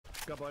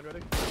got blind ready.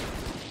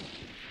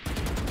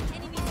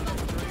 Enemy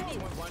spotted.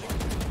 One blinding.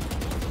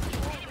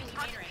 Enemy's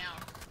main right now.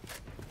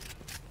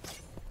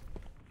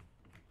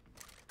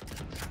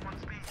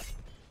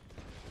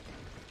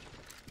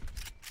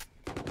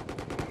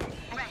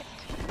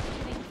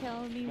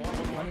 Kill me.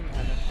 One in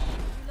heaven.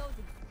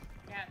 Reloading.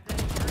 Yeah,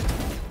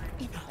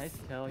 Nice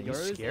kill. You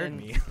Yours scared and-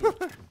 me.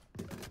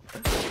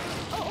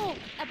 Oh,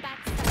 a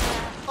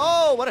backstab.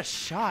 Oh, what a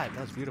shot!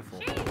 That was beautiful.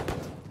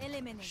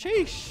 Eliminate.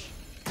 Sheesh.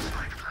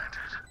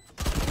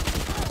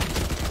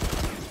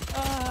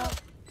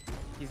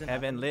 He's in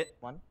Heaven lit.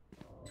 One.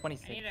 I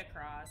 26. need a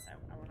cross.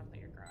 I want to play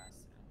your cross.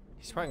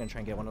 He's probably gonna try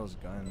and get one of those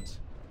guns.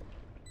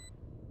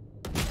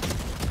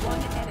 One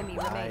enemy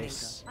remaining.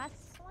 Nice. Last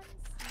one.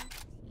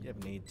 You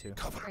have need to.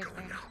 Right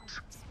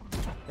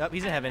there. Yep,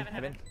 he's in heaven.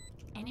 Heaven.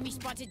 Enemy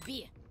spotted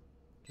B.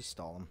 Just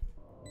stall him.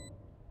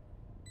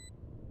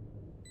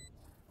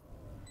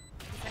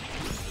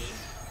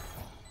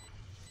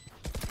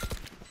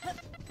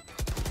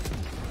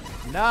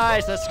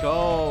 Nice, let's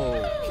go.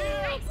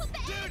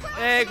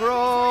 Egg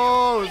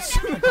rolls.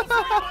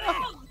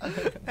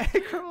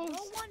 Egg rolls.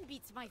 No one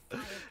beats my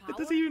firepower. It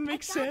doesn't even make I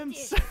got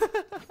sense. this.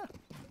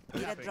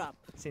 Need a drop.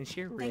 Since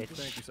you're rich.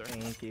 Thank you, sir.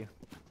 Thank you.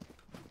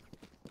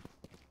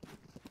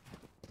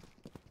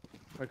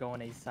 We're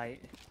going A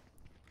site.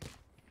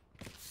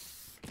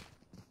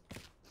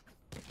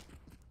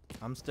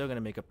 I'm still gonna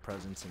make a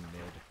presence in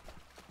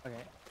mid.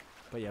 Okay.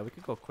 But yeah, we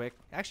could go quick.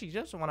 Actually, you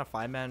just want a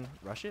 5-man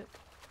rush it?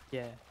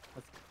 Yeah.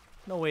 Let's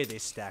No way they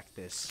stack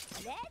this.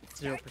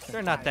 Let's 0%.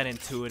 They're not that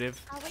intuitive.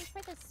 I'll wait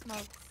for the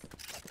smokes.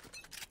 That's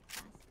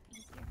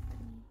easier for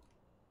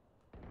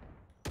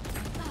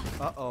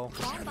me. Uh-oh.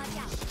 Bomb buddy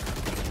out.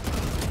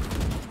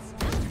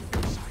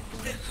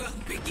 The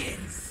hunt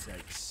begins.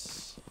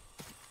 Yikes.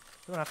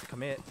 We don't have to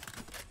commit.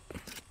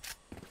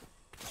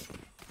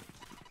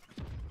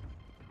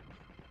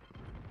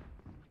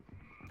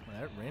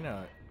 That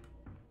Reyna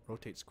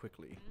rotates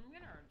quickly. I'm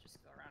gonna just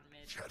go around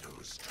mid.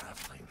 Shadows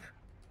traveling.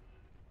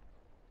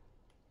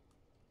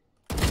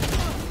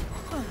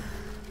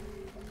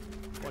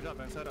 Watch out,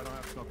 Vincent. I don't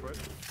have smoke for it.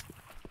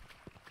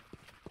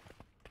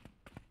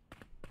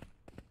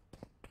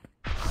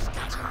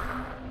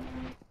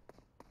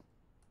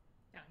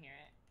 Don't hear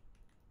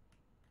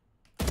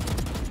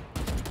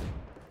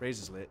it. Raze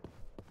is lit.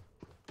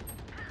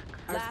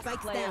 Last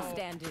player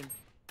standing.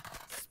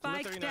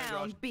 Spike Spike down,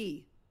 down Josh.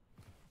 B.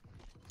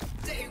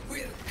 They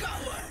will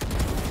cover.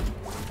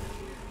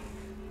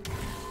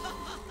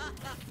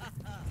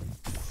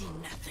 See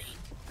nothing.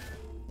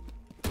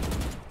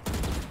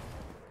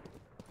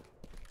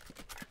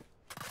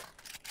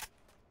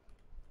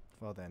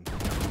 Well then.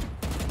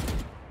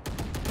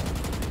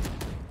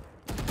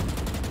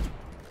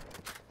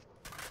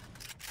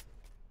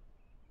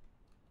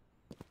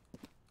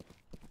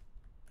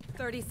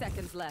 $30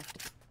 seconds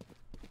left.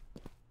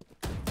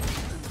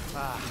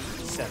 Ah,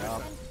 set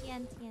up.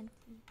 TNT.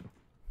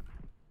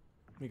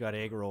 We got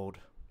egg rolled.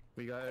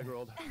 We got egg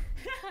rolled.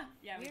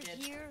 Yeah, we We're did.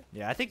 here.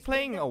 Yeah, I think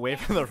playing away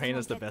from the Reyna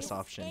is the best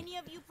option. Any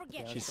of you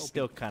forget. She's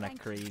still kind of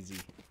crazy.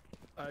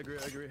 I agree.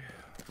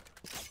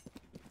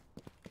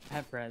 I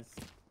have res.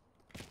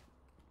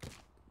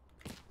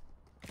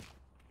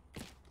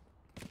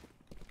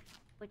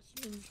 Which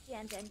means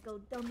stand and go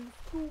dummy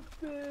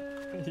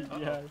stupid.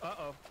 Yeah.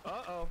 Uh-oh.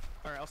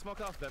 Alright, I'll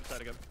smoke off that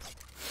side again.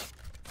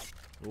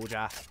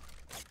 Ooja. Shit,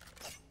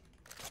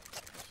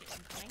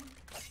 incoming.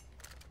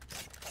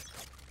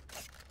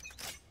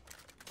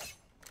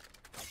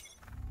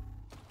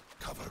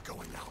 Cover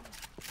going out.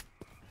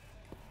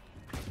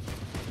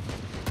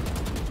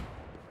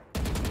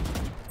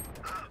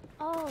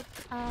 Oh,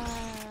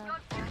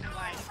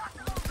 Why?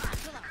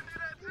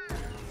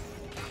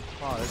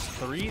 Wow, there's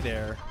 3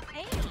 there.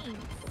 hey.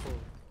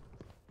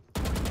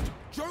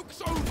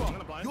 Joke's I'm over.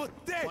 gonna blind. You're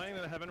dead. Blind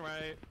in the heaven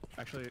right.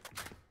 Actually,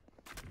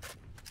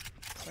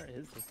 Where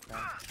is this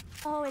guy?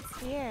 Oh, it's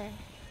here.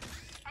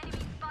 I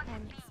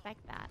didn't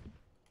expect that.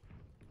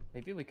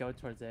 Maybe we go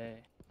towards A.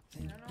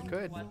 I don't know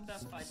Could. what the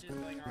fudge is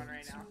going on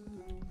right now.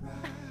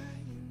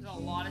 There's a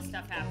lot of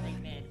stuff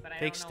happening mid, but I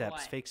Fake don't know steps,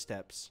 what. fake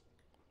steps.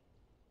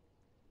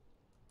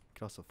 You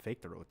could also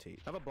fake the rotate.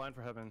 I have a blind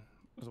for heaven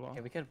as well.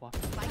 Okay, we could walk.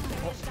 Spike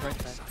Oh, he's right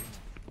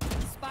there.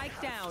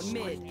 Spike down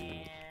mid.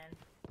 And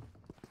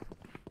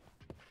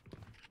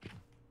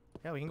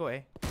Yeah, we can go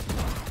A.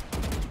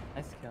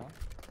 Nice kill.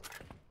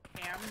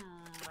 okay, I'm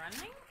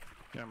running.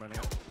 Yeah, I'm running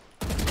it.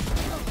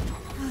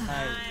 Nice.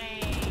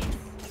 Nice.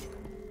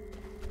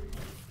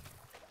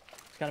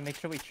 Just gotta make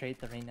sure we trade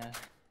the Reyna.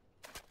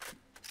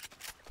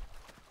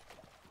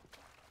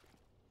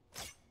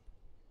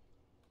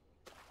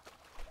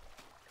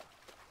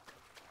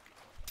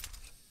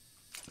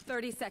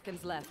 $30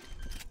 seconds left.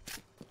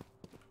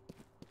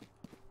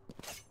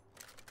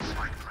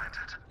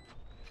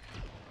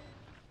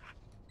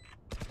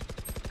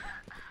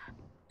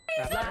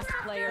 Last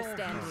player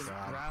standing.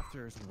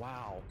 Rafters,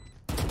 wow.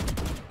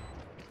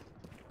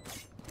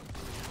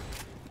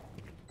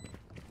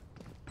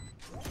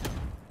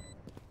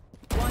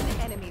 One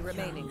enemy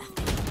remaining.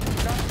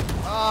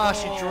 Ah,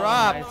 she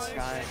dropped. Nice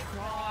guy.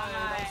 God,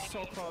 that was so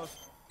so close.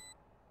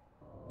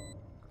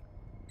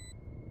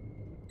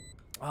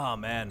 Oh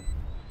man,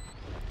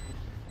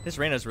 this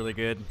Reyna's really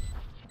good.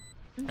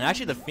 And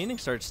actually, the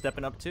Phoenix started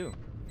stepping up too.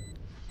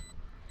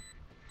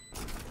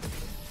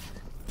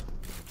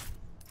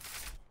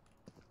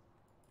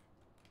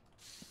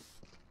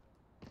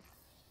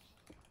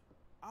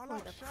 For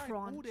the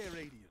crunch.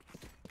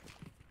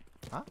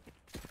 Huh?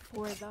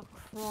 For the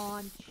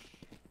crunch.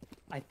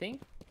 I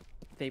think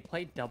they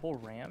play double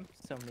ramp,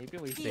 so maybe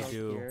we They go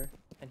do.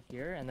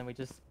 here, and then we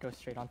just go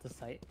straight onto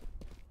site.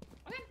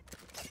 Okay.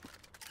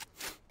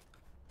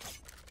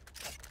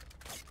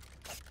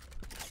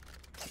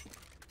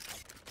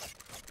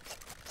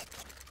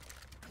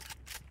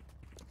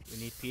 We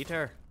need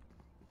Peter.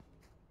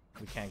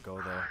 We can't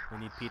go though. We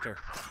need Peter.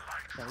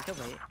 Yeah, we could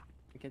wait.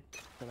 We could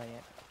delay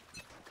it.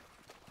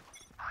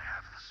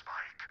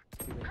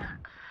 Too late.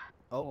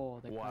 Oh,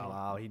 they're wow. playing.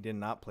 wow, he did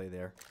not play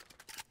there.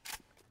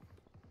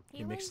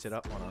 He mixed it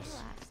up on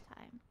us. Last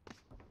time.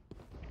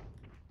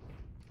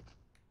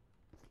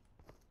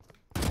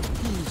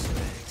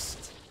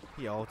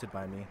 He ulted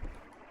by me.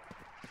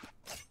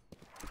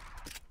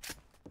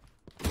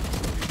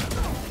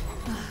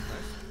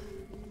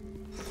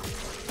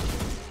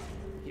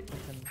 Keep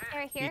pushing.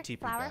 Here, here. TP'd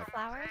Flower, back.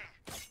 flower.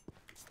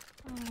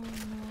 Oh no.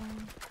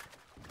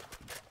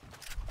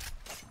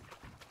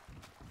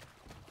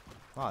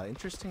 Wow,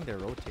 interesting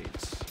that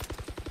rotates.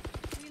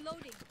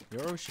 Reloading.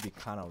 Yoru should be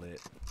kind of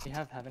lit. We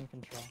have heaven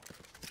control.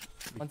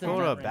 We One's in go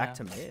jet to right back now.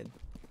 to mid.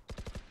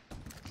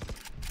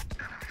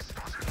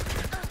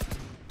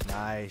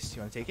 Nice.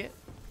 You want to take it?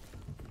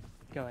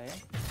 Go A.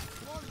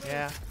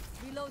 Yeah.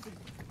 Reloading.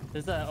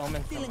 There's a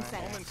omen Feeling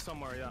somewhere. set. Omen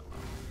somewhere, yeah.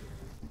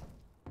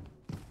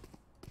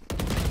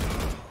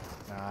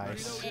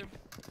 Nice.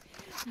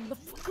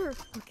 Motherfucker.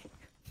 Okay.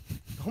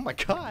 Oh my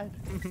god.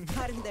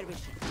 Cutting their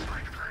vision.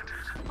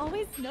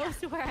 Always knows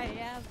where I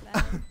am,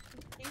 man.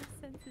 Game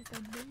sense is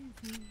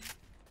amazing.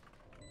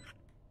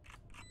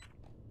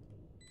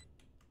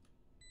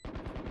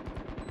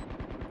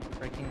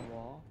 Breaking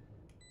wall.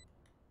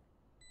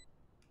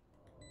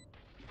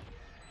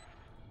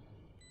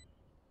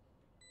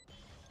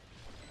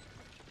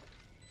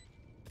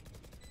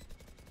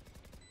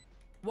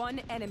 One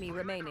enemy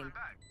remaining.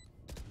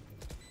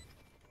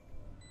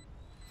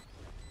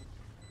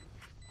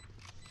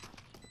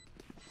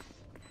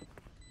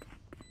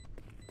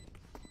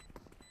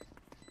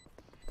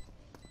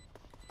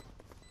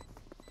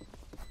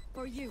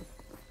 For you.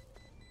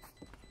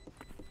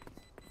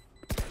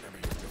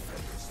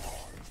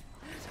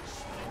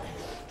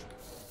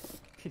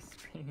 He's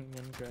bringing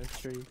in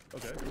groceries.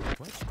 Okay.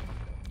 What?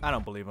 I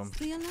don't believe him.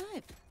 Stay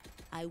alive.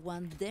 I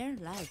want their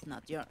life,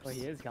 not yours. Oh,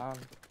 he is gone.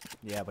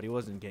 Yeah, but he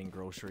wasn't getting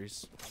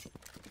groceries.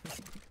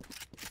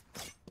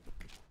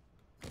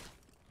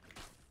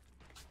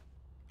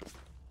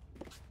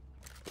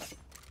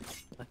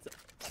 Let's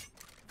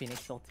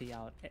Phoenix ulti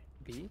out at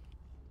B.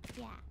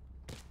 Yeah.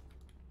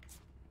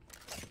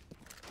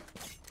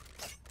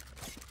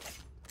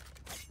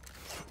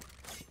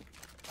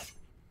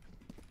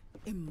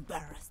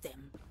 Embarrass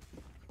them.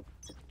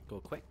 Go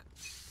quick.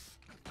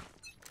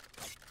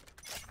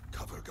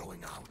 Cover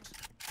going out.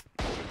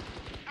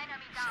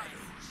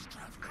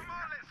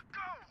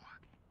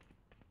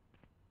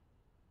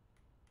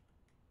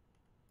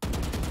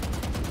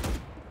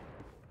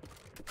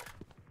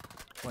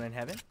 One in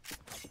heaven.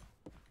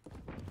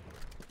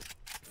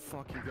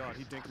 Fuck you, God.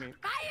 He dinked me.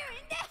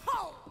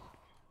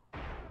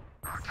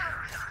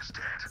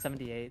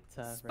 78.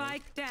 Right.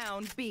 Spike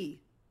down B.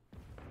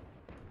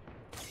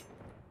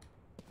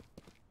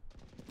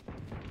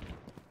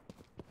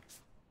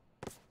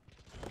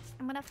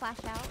 I'm gonna flash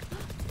out.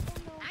 Oh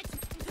no. I'm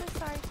so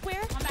sorry.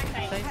 Where? On back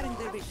side. Cutting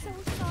their I'm vision.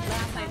 so sorry.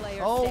 Last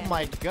player Oh standing.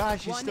 my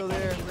gosh, he's One still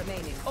there. enemy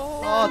remaining.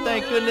 Oh,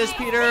 thank goodness,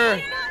 Peter.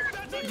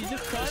 You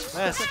just crushed?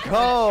 Let's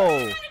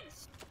go.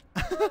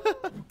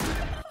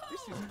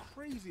 This is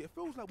crazy. It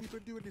feels like we've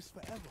been doing this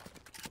forever.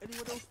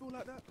 Anyone else feel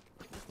like that?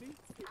 Just me?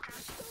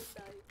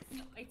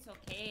 No, it's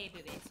okay,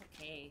 baby. It's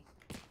okay.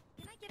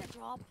 Can I get a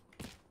drop?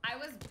 I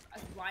was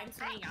blind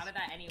swinging out of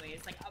that anyways.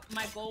 Like,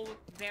 my goal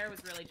there was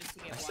really just to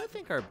get I one. still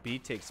think our B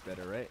takes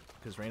better, right?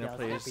 Because Reyna Yeah,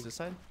 let's go plays B. this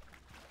side.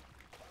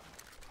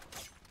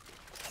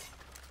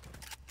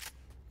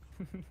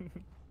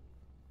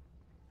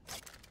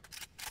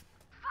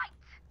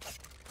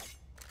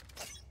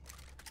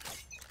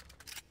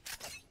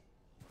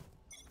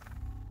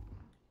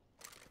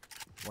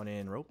 One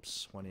in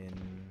ropes, one in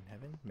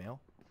heaven,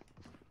 male.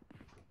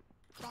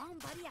 Bomb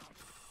buddy out.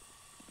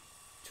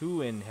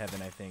 Two in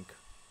heaven, I think.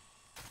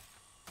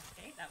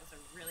 Okay, that was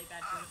a really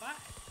bad goodbye.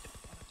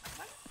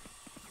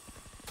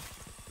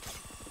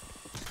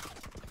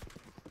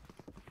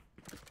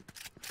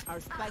 Our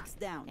spikes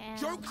down. Damn.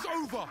 Joke's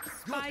over!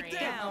 Spike Great.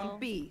 down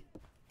B.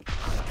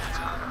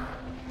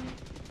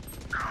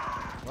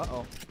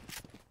 Uh-oh.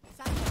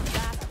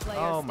 Last player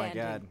Oh my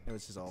standing. god, it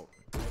was his ult.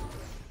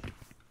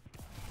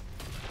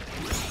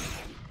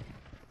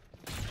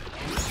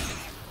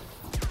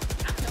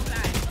 Not so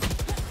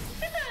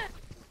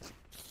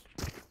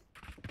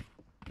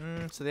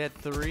bad. So they had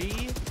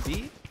 3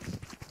 B?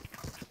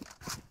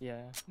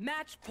 Yeah.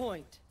 Match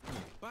point.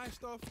 Buy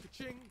stuff,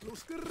 ka-ching, little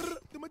skrrr,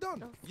 then we're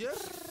done. Yeah?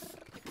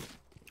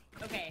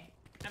 Okay,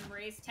 I'm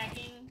raise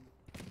teching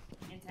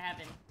into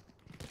heaven.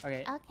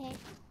 Okay. Okay.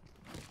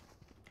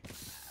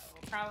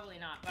 Well, probably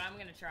not, but I'm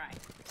gonna try.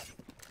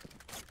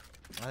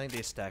 I think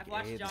they stack I've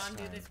watched A John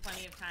do time. this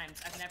plenty of times.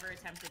 I've never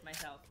attempted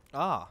myself.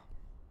 Ah.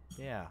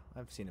 Yeah,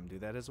 I've seen him do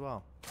that as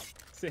well.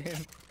 Same.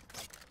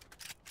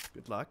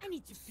 Good luck. I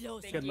need to blow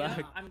Thank Good you.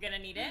 luck. I'm gonna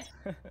need it.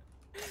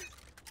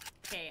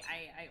 Okay,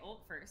 I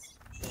ult first.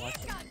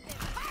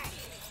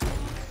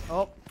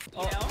 Oh,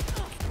 You know?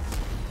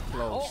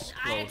 close,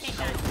 I close. take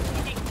that.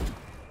 I take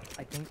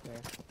I think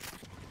there.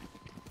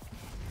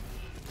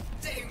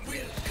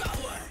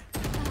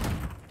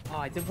 Oh,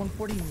 I did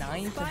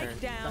 149 to her.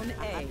 Spike down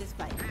I A. have the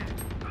spike.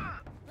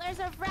 There's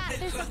a rat.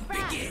 There's a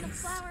rat in the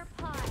flower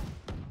pot.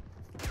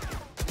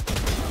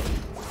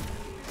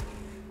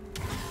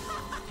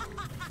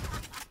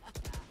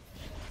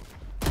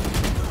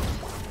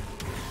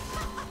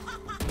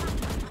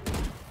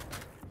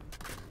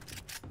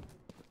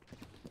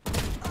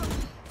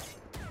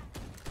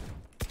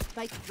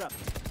 Spike dropped.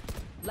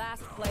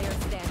 Last player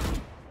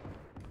standing.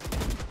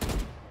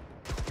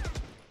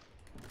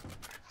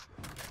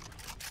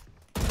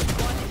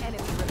 One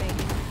enemy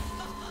remaining.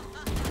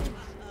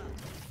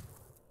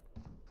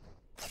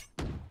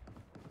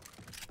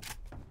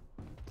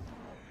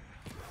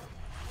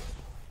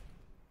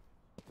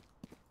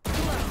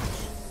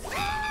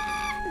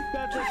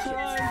 That's a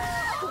crime!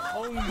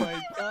 Oh my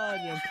god,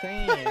 you're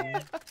insane.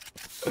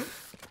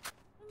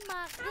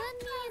 My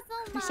goodness,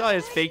 oh You my saw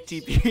his fake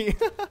TP.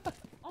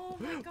 Oh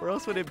my god. Where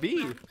else would it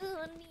be? goodness,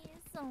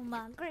 oh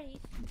my gracious.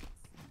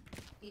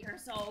 You're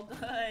so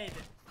good.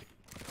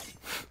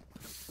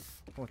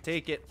 We'll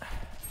take it.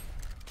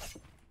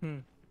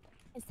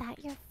 Is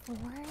that your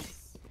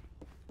force?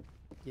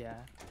 Yeah.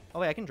 Oh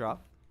wait, I can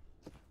drop.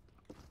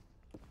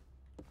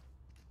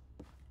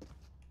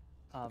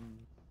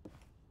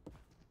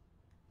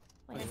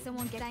 Wait,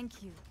 someone get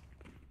thank you.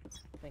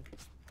 Thank you.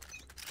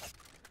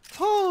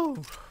 Oh.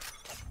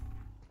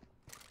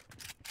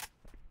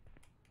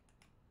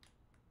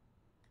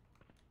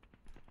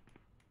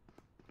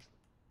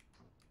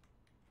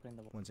 Put in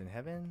the One's in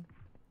heaven.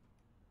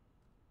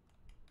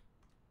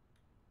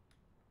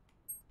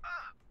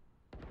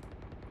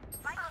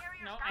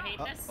 No, I hate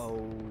this.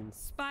 Oh.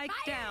 Spike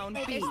down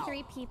Hey, B. there's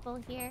 3 people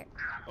here.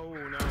 Oh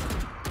no.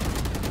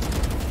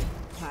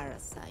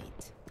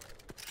 Parasite.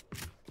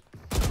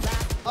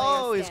 Last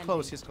Oh, player he's standing.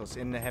 close. He's close.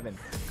 In the heaven.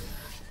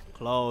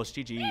 Close.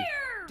 GG.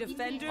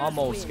 Defenders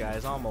Almost, win.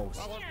 guys.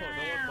 Almost. Oh,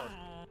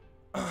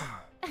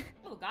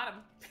 got him.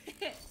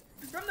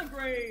 From the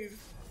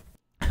grave.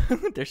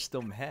 They're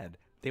still mad.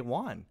 They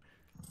won.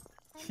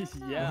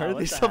 Yeah. Why are what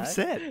they the so heck?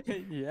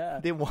 upset? Yeah.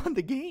 They won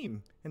the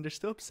game, and they're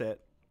still upset.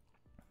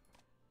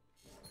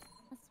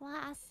 That's why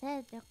I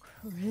said they're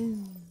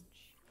cringe.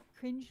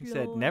 Cringe He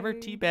said, "Never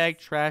lords. teabag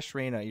trash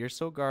Reina. You're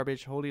so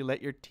garbage. Holy,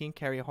 let your team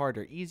carry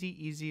harder. Easy,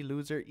 easy,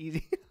 loser,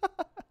 easy."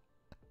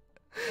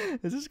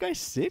 Is this guy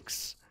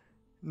 6?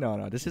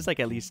 No, this is like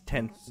at least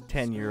 10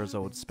 years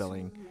old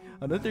spelling.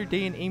 Another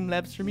day in aim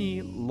labs for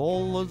me.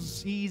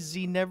 Lola's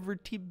easy, never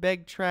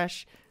teabag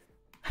trash.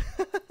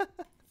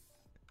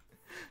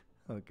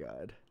 Oh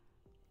god.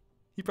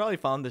 He probably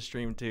found the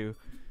stream too.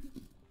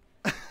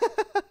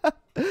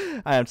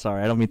 I'm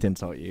sorry, I don't mean to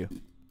insult you.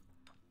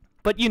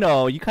 But you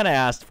know, you kind of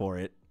asked for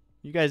it.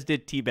 You guys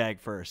did teabag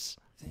first.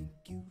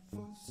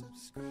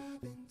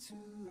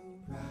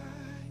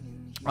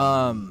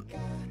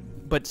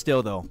 But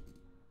still though,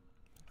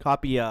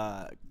 copy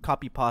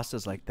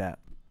pastas like that.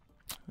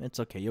 It's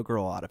okay, you'll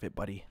grow out of it,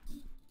 buddy.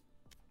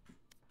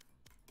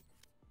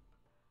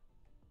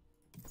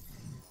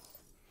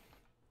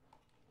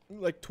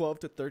 Like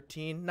 12 to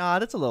 13? Nah,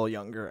 that's a little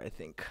younger, I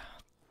think.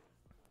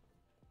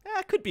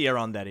 It could be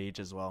around that age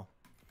as well.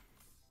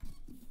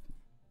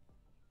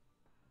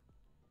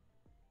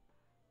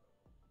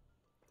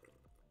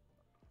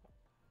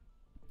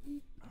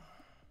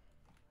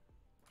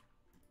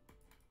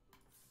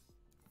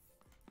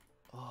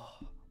 Oh.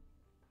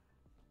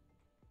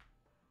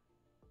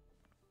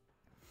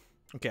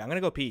 Okay, I'm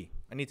gonna go pee.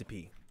 I need to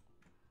pee.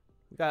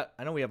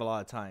 I know we have a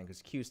lot of time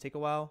because queues take a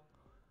while,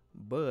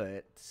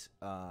 but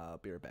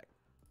be right back.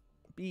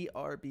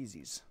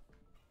 BRBZs.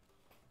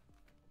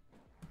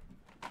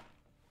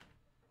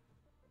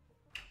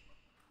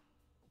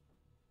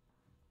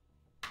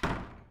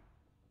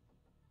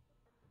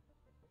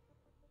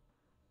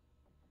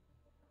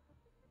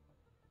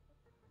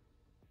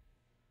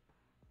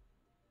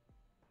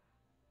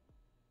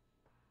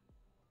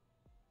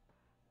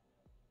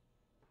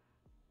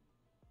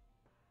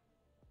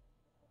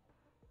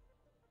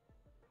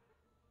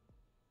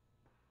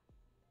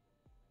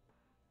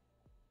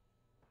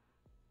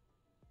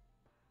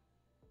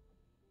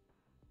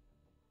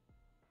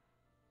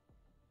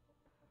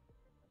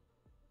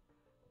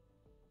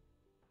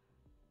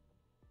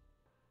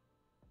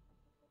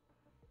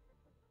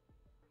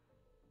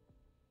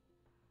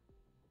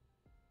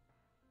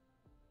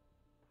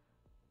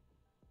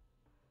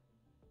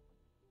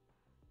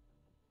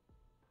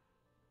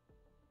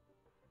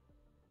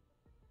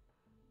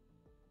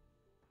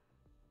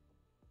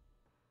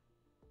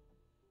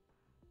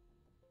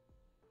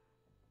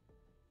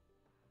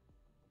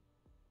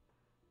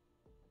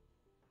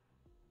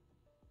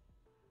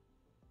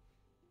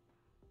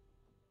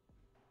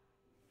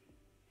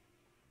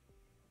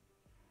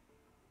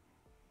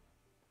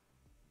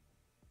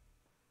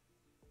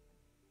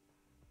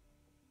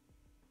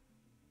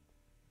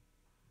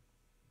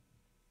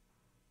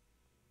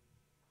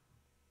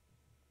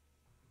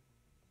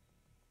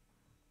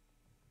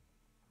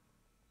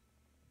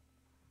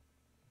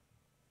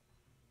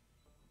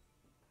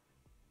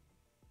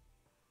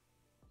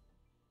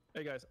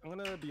 Hey guys, I'm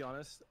gonna be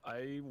honest.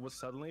 I was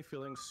suddenly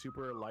feeling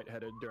super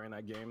lightheaded during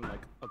that game,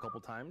 like a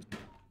couple times.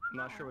 I'm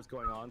not sure what's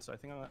going on, so I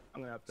think I'm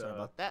gonna have to. Sorry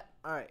about that.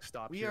 All right.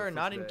 Stop We here are for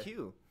not in today.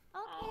 queue.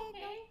 Okay,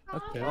 no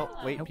Okay. problem.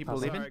 Oh, wait, No people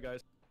problem. leaving? Sorry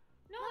guys.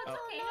 No, No,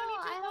 it's okay. No no, need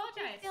to I hope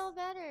you apologize. feel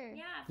better.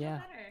 Yeah, feel Yeah.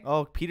 better.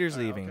 Oh, Peter's All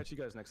right, leaving. I'll catch you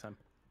guys next time.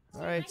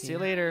 All right. See you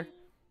Bye. later.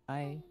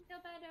 Bye. Feel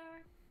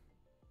better.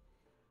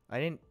 I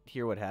didn't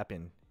hear what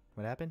happened.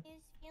 What happened? He's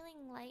feeling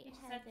You just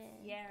said,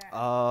 lightheaded. yeah.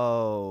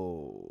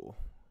 Oh.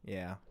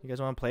 Yeah. You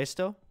guys want to play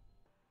still?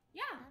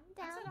 Yeah. I'm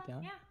that's down. it,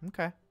 Down. Yeah.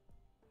 Okay.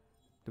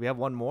 Do we have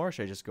one more or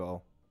should I just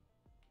go?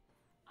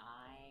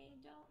 I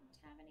don't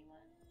have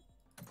anyone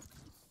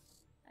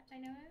that I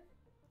know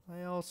of.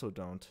 I also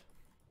don't.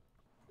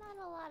 Not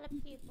a lot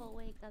of people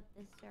wake up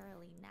this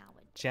early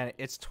nowadays. Janet,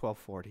 it's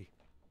 12:40.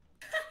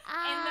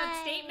 And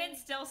the statement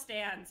still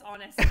stands,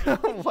 honestly.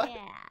 What?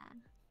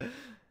 Yeah,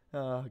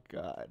 Oh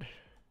god.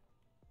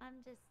 I'm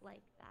just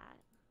like that.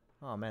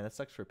 Oh man, that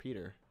sucks for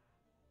Peter.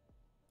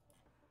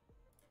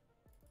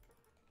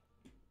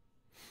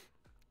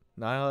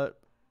 Not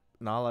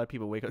a lot of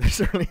people wake up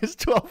this early. It's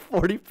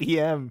 12:40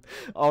 p.m.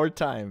 our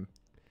time.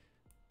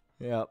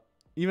 Yeah.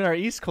 Even our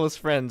East Coast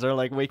friends are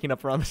like waking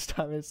up around this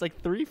time. It's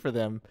like 3 for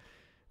them.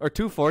 Or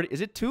 2:40.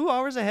 Is it 2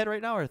 hours ahead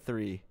right now or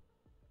 3?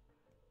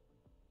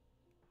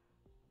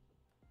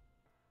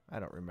 I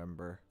don't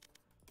remember.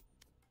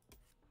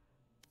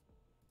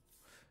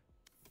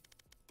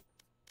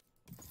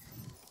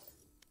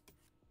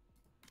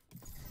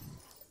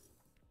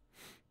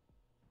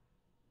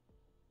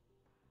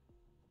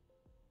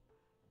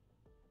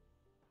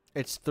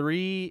 It's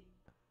 3:41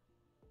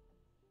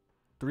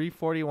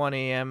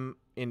 a.m.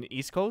 in the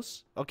East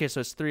Coast. Okay, so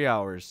it's 3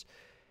 hours.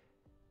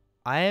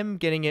 I am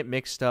getting it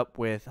mixed up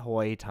with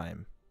Hawaii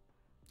time.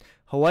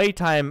 Hawaii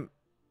time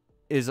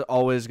is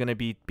always going to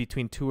be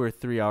between 2 or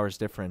 3 hours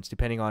difference,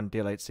 depending on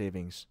daylight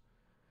savings.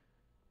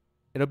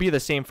 It'll be the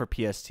same for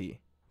PST,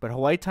 but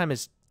Hawaii time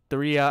is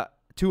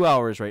 2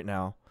 hours right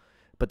now.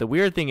 But the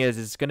weird thing is,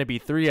 it's going to be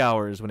 3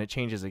 hours when it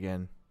changes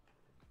again.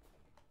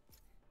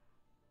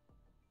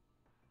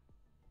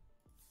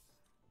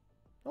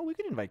 Oh, we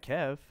could invite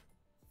Kev.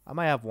 I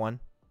might have one.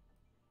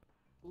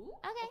 Ooh,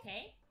 Okay.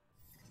 okay.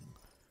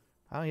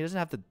 Oh, he doesn't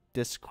have the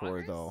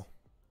Discord Poggers? though.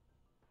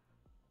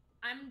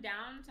 I'm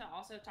down to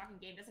also talking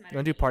game. Doesn't matter. You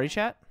want to do party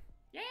chat?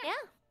 Yeah.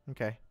 Yeah.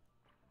 Okay.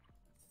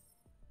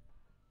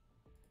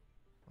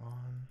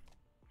 On.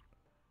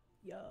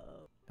 Yo.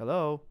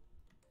 Hello.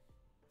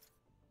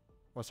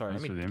 Oh, sorry.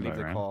 Let Thanks me for the leave invite,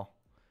 the Ryan. call.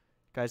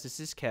 Guys, this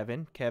is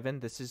Kevin. Kevin,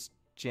 this is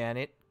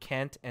Janet,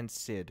 Kent, and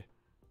Sid.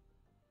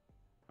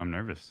 I'm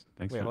nervous.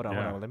 Thanks. Wait, for, hold on,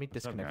 yeah. hold on. Let me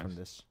What's up, disconnect from guys?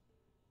 this.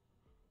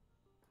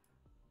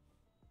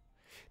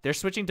 They're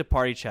switching to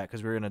party chat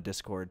because we're in a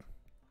Discord.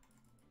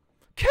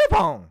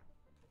 Kebong!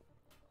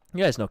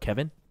 You guys know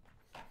Kevin.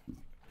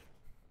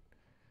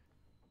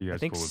 You guys I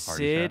think cool with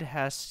party Sid chat?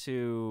 has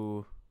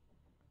to.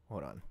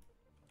 Hold on.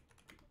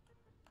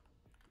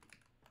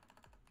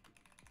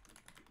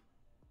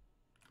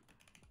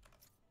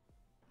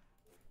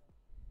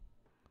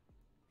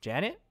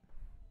 Janet?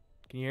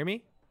 Can you hear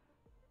me?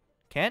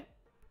 Kent?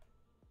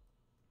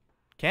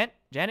 Kent?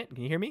 Janet?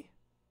 Can you hear me?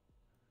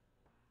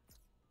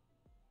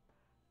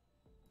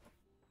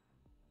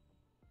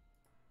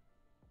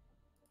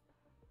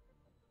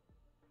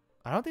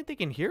 I don't think they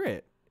can hear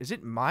it. Is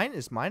it mine?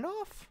 Is mine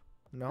off?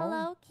 No.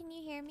 Hello, can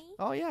you hear me?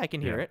 Oh yeah, I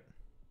can hear Yeah. it.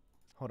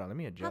 Hold on, let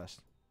me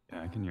adjust.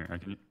 Yeah, I can hear. I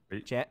can.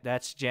 Wait,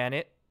 That's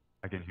Janet.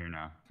 I can hear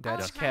now.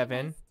 That's Oh, hi,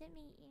 Kevin. Nice to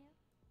meet you.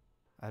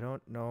 I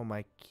don't know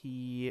my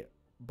key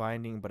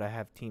binding, but I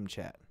have team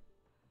chat.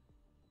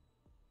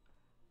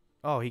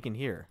 Oh, he can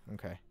hear.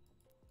 Okay.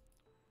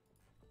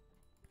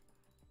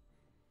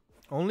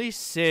 Only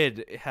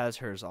Sid has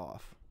hers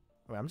off.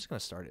 Wait, I'm just gonna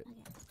start it.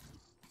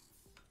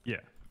 Yeah,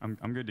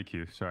 I'm good to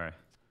queue. Sorry.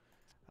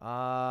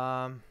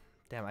 Damn,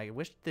 I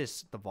wish the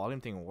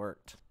volume thing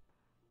worked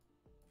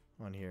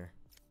on here.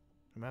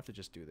 I'm gonna have to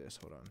just do this.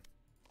 Hold on.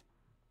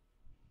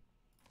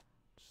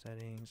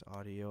 Settings,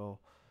 audio,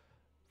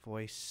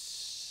 voice.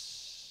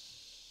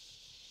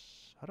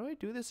 How do I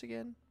do this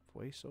again?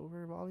 Voice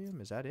over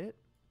volume. Is that it?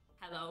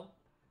 Hello.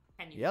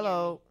 Can you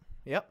Yellow.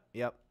 Yep.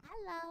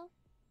 Hello.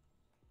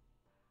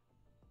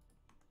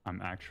 I'm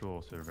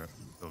actual silver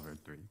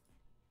 3,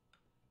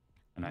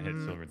 and I hit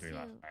silver 3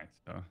 last Two. night.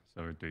 So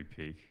silver 3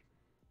 peak.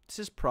 This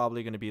is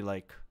probably gonna be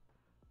like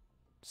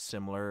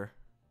similar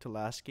to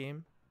last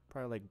game.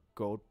 Probably like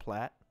gold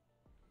plat.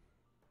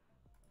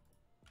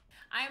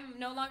 I'm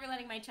no longer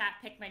letting my chat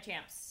pick my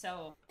champs,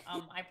 so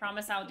I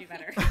promise I'll do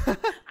better. I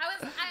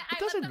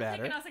doesn't let them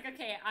matter. pick and I was like,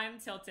 okay, I'm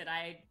tilted.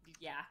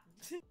 Yeah.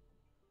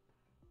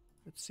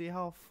 Let's see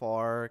how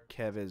far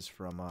Kev is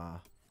from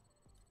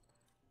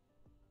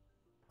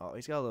Oh,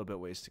 he's got a little bit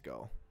ways to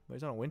go. But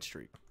he's on a win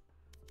streak.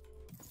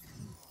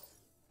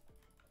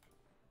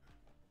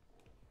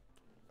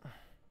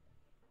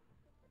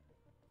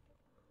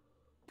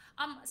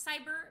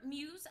 Cyber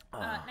Muse.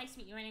 Nice to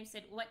meet you. My name's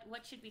Sid.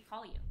 What should we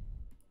call you?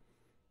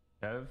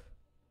 Kev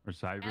or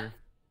Cyber? Kev?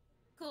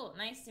 Cool.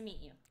 Nice to meet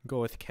you. Go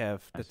with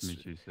Kev. Nice to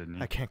meet you,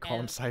 Sydney. I can't call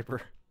him Kev.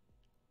 Cyber.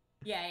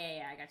 Yeah,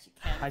 I got you,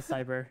 Kev. Hi,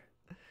 Cyber.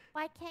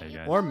 Why can't Hey, you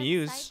guys. call Or him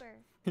Muse.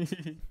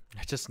 Cyber?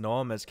 I just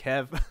know him as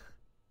Kev.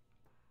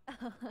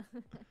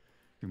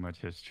 Too much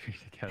history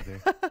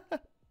together.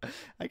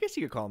 I guess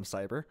you could call him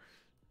Cyber.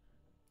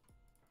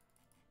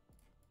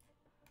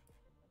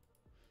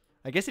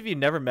 I guess if you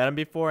never met him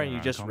before and you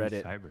No, just call me read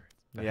it. Cyber.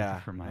 Better Yeah,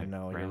 for my I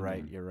know. You're brand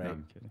right. name. You're No, right.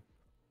 I'm kidding.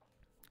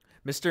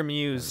 Mr. That was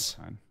Muse.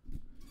 fine.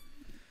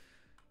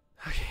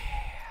 Okay.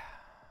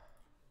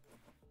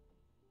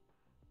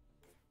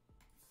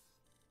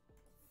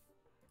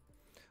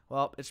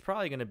 Well, it's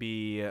probably going to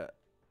be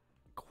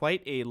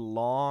quite a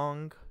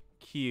long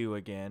queue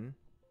again.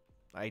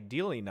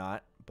 Ideally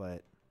not,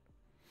 but...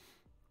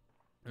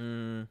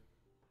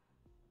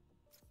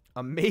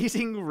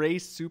 Amazing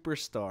Race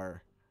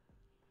Superstar.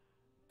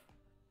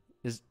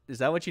 Is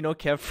that what you know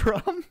Kev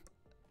from?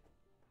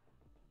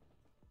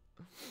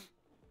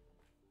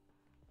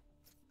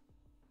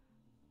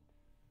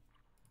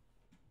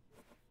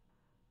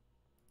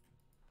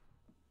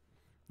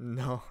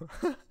 No.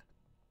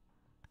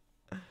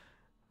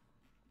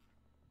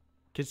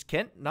 Does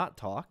Kent not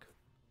talk?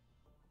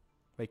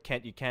 Wait,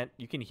 Kent, you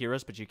can hear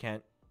us, but you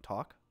can't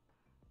talk?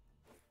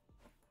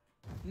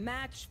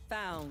 Match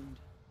found.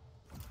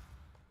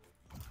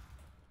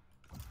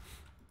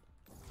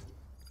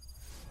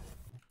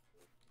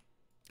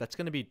 That's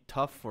gonna be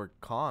tough for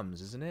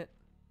comms, isn't it?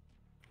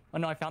 Oh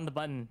no, I found the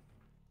button.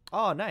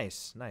 Oh,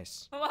 nice,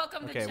 nice.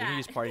 Welcome to Okay, chat. we can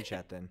use party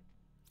chat then.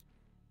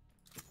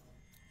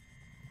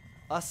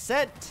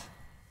 Ascent.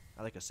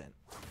 I like Ascent.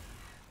 A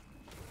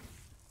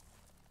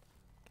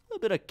little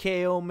bit of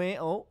KO, man.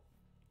 Oh,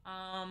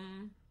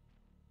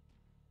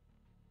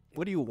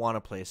 what do you want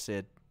to play,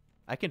 Sid?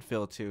 I can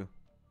fill too.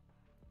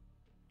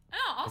 Oh,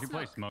 I I'll can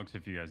play smoke. smokes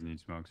if you guys need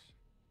smokes.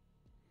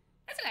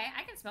 That's okay.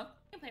 I can smoke.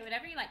 You can play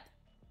whatever you like.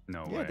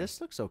 No Yeah, way. this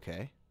looks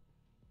okay.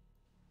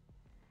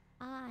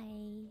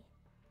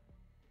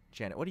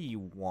 Janet, what do you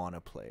want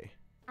to play?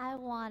 I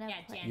wanna Yeah,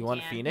 play. Jan. You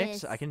want Jan.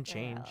 Phoenix? this I can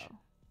change. girl.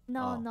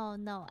 No, Oh.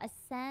 no.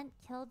 Ascent,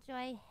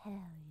 Killjoy,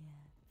 hell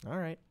yeah. All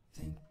right.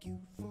 I'm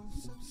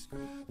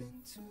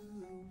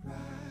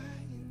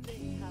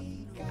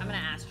gonna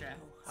Astra.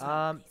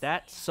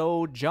 That's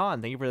so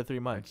John. Thank you for the 3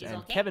 months. He's And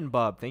okay. Kevin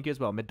Bub, thank you as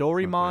well. I'm gonna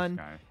play Midori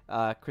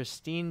Sky.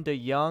 Christine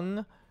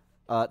DeYoung,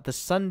 the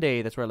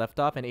Sunday, that's where I left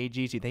off, and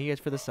AGC. Thank you guys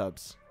for the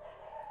subs.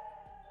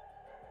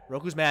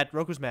 Roku's mad.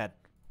 Roku's mad.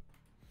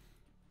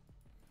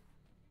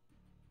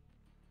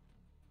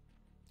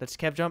 That's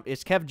Kev Jump.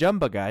 It's Kev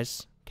Jumba,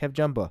 guys. Kev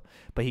Jumba.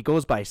 But he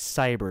goes by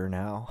Cyber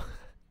now.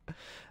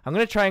 I'm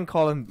going to try and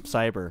call him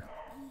Cyber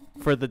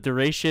for the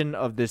duration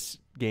of this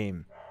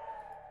game.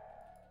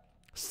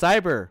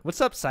 Cyber. What's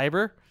up,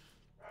 Cyber?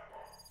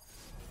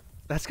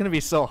 That's going to be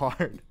so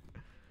hard.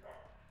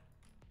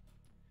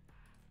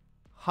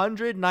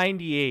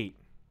 198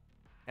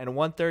 and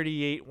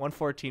 138,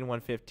 114,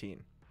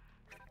 115.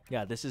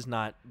 Yeah, this is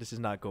not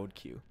gold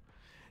Q.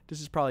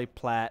 This is probably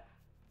plat.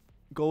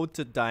 Gold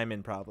to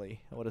diamond,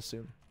 probably, I would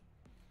assume.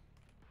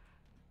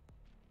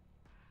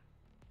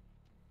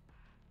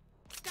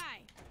 Sky,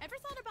 ever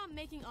thought about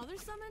making other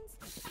summons?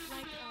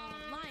 Like,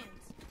 lions?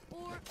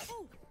 Or,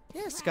 oh,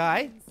 Yeah,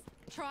 Sky. dragons?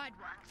 Tried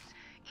once.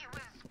 It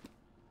was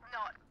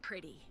not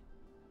pretty.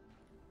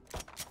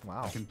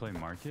 Wow. I can play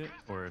market,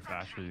 or if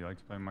Ashley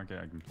likes to play market,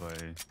 I can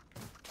play.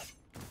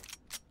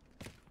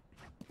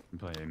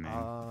 A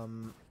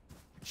main.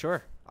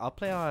 Sure. I'll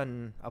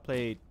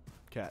play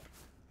cat.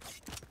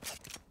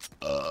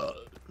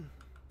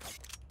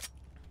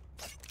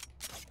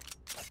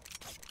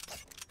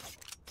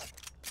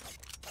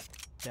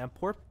 Damn,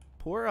 poor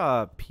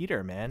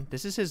Peter, man.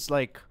 This is his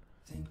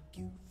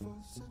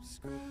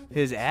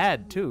his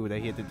ad too that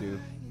he had to do.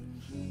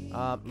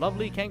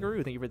 Lovely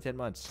kangaroo, thank you for the 10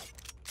 months.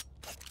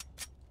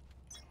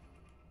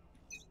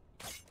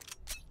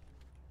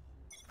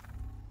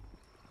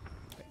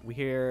 We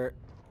hear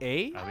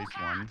A. At least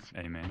one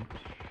A main.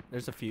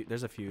 There's a few A, I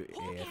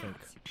think.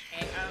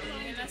 Okay,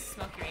 I'm gonna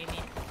smoke your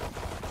aiming.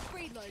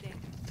 Reloading.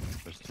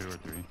 There's 2 or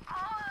 3.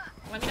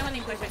 Let me know when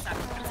they push this up.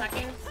 1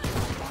 second.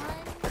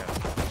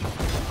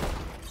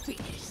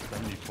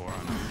 74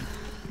 on me.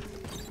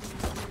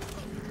 Oh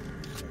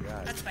my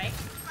god. That's spike.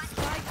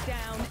 Spike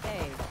down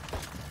A.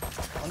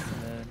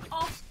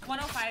 Oh,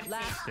 105.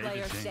 Last Save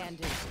player the jinx.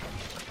 standing.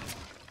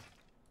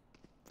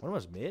 One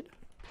was mid?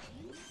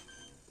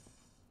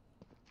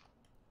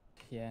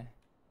 Yeah.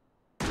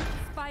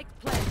 Spike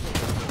planted.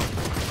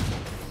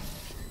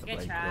 Good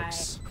Right try.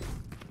 clicks.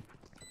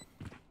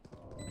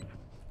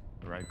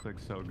 The right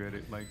click's so good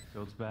it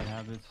builds bad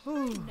habits.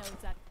 Who knows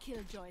that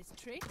Killjoy's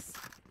tricks?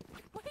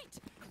 Wait,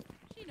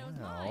 she knows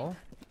mine. No.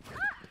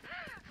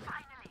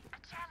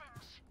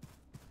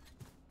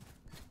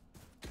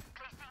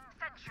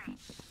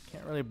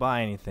 Can't really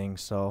buy anything,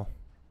 so.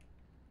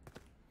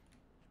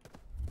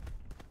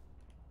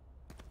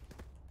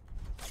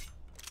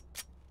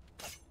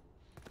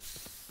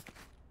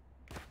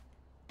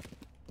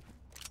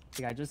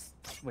 The guy just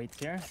waits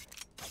here.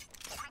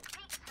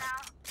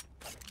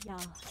 Yeah.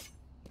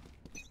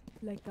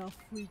 Like a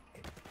freak.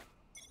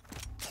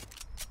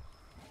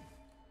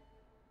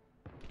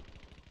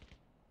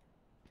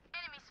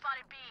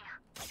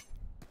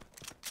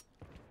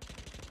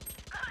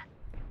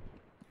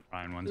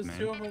 One's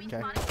There's 2 of main.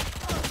 them.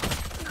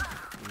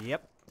 Okay.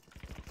 Yep.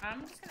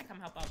 I'm just gonna come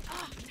help out.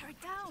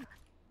 Turret down.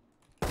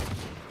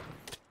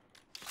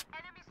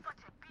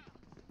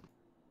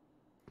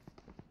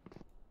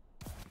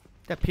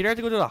 Yeah, Peter had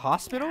to go to the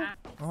hospital? Yeah.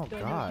 Oh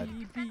god.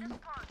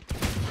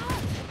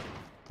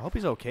 I hope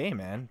he's okay,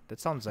 man. That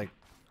sounds like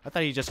I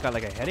thought he just got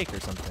like a headache or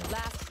something.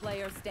 Last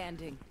player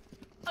standing.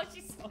 Oh,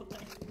 she's so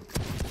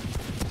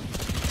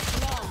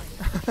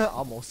late.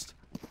 Almost.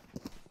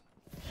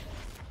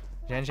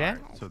 Jan Jan?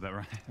 So that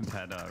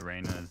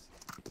Reyna's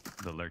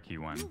the lurky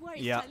one. No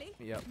worries, Yeah. Sally.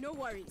 Yep. No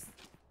worries.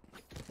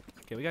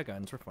 Okay, we got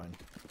guns. We're fine.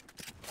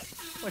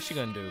 What's she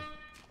gonna do?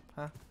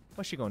 Huh?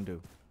 What's she gonna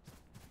do?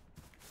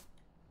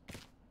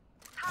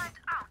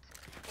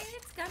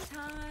 It's gun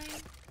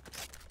time.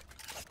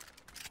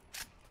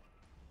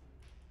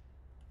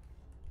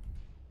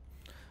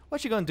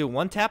 What's she gonna do?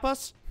 One tap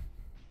us?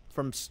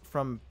 From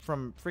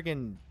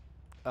friggin'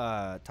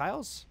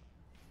 tiles?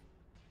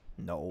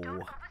 No.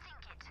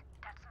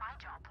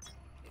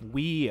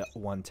 We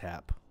one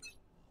tap.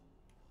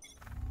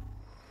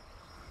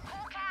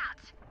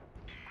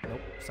 Nope.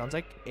 Sounds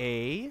like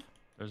A.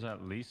 There's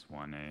at least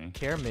one A.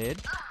 Care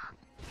mid.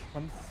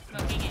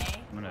 Smoking A.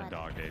 I'm gonna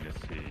dog A to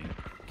C.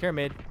 Care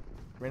mid.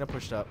 Reyna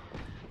pushed up.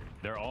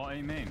 They're all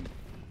A main.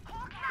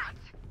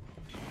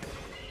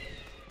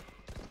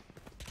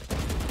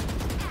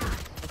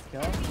 Let's go.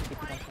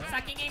 Keep it on track.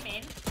 Sucking A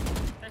main.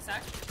 They're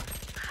sucked.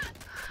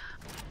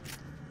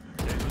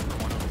 Jay was for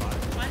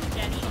 105. One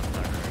Jenny.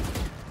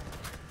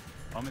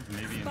 Almost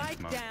maybe in Spike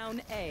smoke.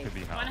 down A. Could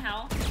be hell. One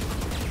hell.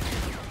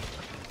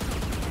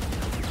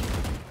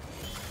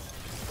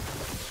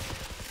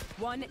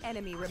 One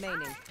enemy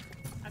remaining.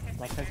 Okay.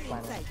 Left side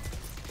planet.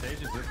 Sage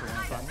is lit for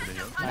 105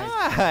 video.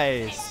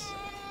 Nice.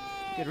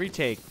 Good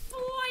retake.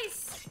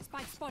 Voice.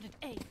 Spike spotted.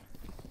 A.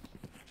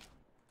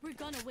 We're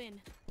gonna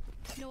win.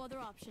 No other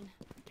option.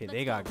 Okay,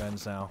 they got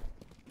guns now.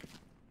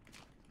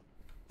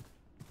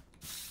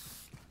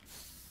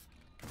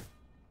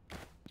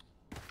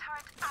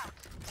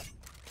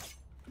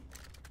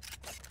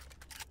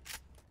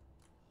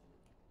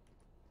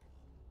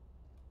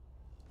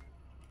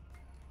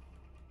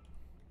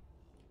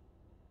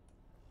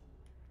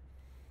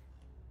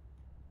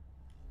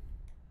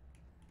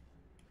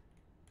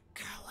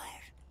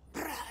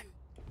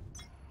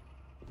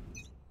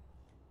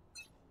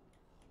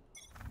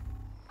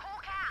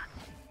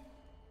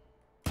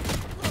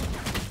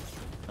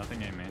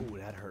 Nothing A main. Ooh,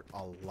 that hurt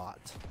a lot.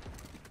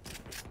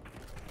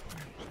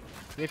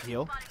 We have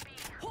heal.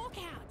 Hawk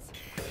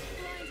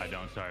out. I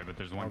don't, sorry, but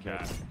there's one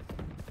cat.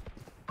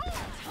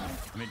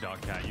 Let me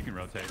dog cat. You can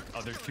rotate.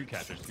 Oh, there's 2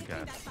 cats. There's 2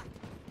 cats.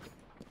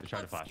 They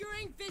tried to flash.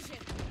 Obscuring vision.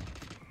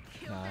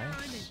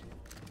 Nice.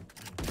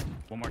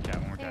 One more cat.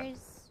 One more cat.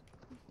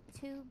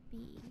 There's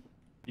 2B.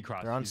 He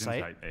crossed. They're on He's in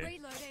site. sight. A.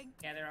 Reloading.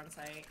 Yeah, they're on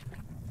site.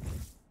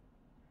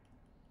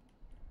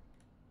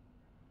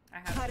 I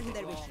have Cutting to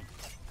their roll. vision.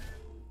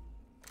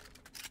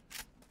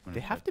 I'm They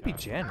gonna have check to be out.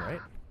 Jen,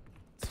 right?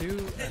 2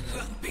 and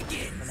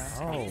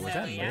Oh, was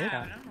that yeah, mid? I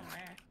don't know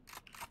where.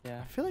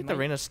 yeah. I feel like He the might-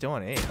 Reyna's still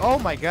on A. Oh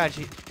my god,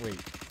 she... Wait.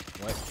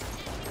 What?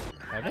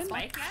 Heaven?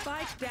 Spike yet?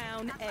 Spike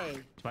down A.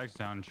 Spike's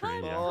down tree.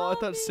 Yeah. Oh, I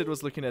thought Sid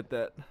was looking at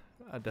that.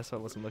 That's why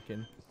I wasn't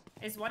looking.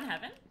 Is one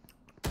heaven?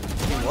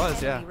 He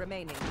was, yeah. Enemy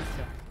remaining.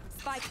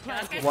 Spike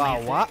Yeah, planted.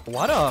 Wow,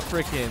 what a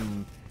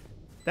freaking...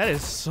 That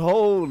is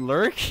so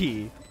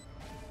lurky.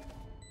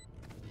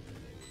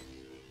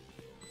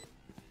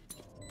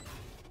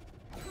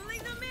 Pulling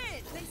them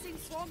in. Placing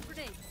swarm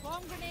grenade.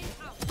 Swarm grenade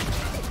out.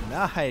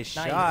 Nice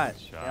shot.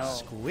 shot.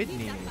 Squid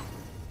knee.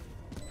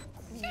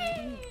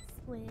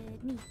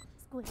 Squid me.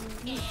 Squid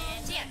me.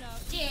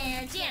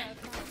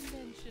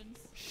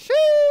 Shit.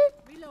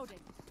 Reloading.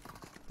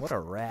 What a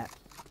rat.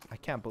 I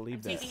can't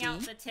believe that. Taking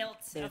out the tilt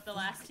of the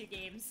last 2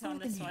 games on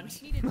this one.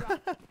 Needed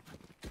drop.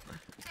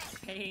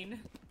 Pain.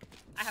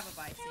 I have a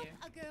buy too.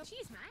 A girl.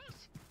 She's right.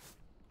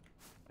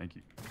 Thank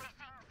you.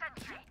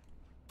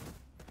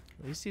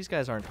 At least these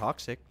guys aren't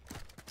toxic.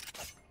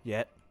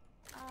 Yet.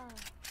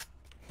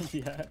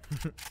 yeah.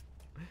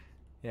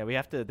 Yeah, they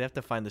have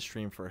to find the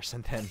stream first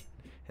and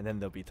then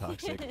they'll be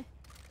toxic.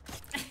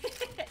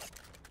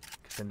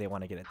 Cause then they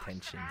want to get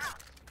attention.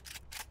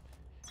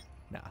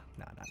 Nah.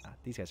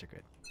 These guys are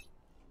good.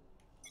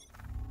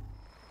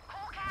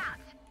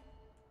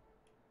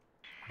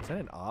 Is that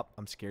an op?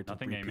 I'm scared to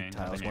Nothing repeat A main,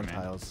 tiles. nothing A One main.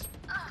 tiles.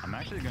 I'm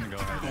actually gonna go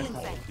ahead and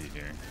ult you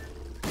here.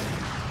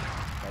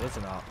 That is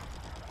an op.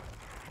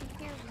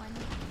 I hear one.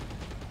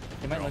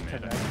 They might They're all look to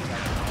mid.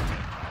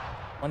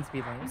 right. One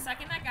speed I'm lane.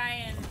 sucking that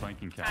guy in. I'm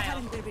flanking cat. Kyle.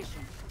 Cutting their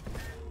vision.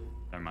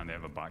 Never mind, they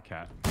have a bot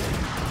cat.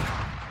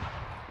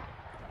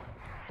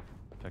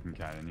 Checking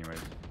cat anyways.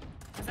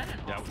 Is that an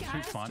Yeah, alt two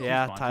guy? spawn, two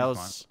Yeah, spawn, two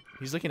tiles.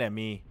 He's looking at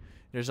me.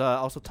 There's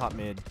also top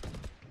mid.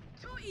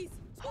 Too easy.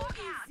 Too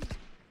easy.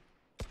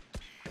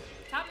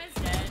 Top mid's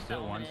dead. spawn.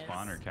 Still no one is.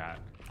 spawner cat.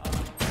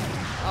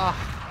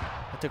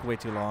 Ah, that took way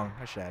too long.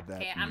 I should have that.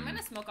 Okay, I'm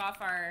gonna smoke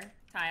off our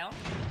tile.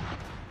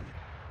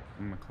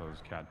 I'm gonna close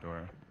cat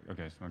door.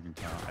 Okay, smoking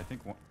tile. I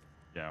think one.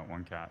 Yeah,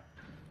 one cat.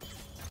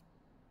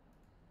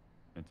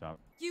 It's up.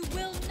 You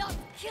will not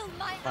kill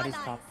my Body's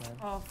allies. top, man.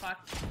 Oh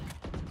fuck.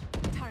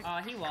 Oh,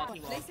 he walled. He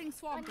walled. Placing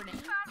swarm grenade.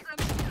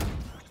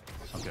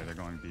 Okay, they're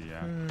going B.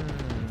 Yeah.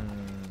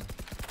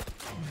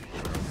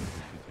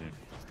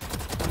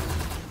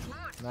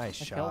 Nice Let's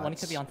shot. go. One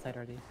could be on site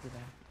already.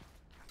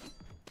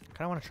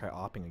 Kind of want to try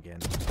opping again.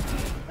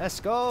 Let's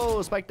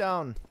go. Spike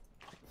down.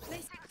 30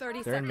 They're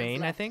in seconds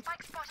main, I left. think.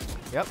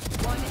 Yep.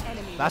 One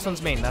enemy Last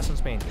one's main. remaining. Last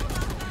one's main.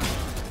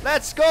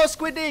 Let's go,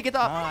 Squiddy. Get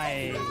up.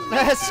 Nice.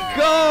 Let's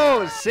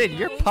go, Sid.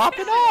 You're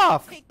popping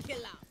off.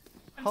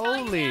 I'm telling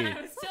you, Holy. man,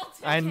 I was still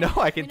I tilted.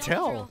 know. I can You know the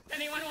tell. drill.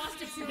 Anyone wants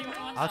to? Anyone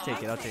wants I'll to?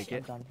 take it. I'll take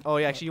it. Done. Oh,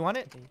 yeah, actually, you want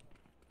it?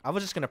 I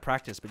was just gonna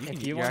practice, but you If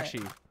can. you You're want it.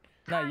 actually.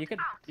 No, you could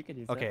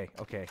use it. Okay.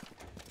 Okay.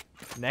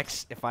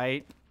 Next, if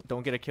I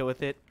don't get a kill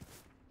with it,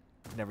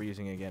 never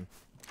using it again.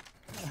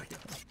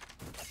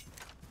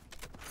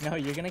 No,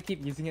 you're gonna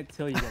keep using it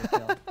till you get a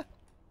kill.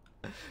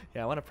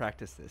 Yeah, I want to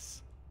practice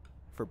this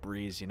for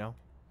Breeze, you know.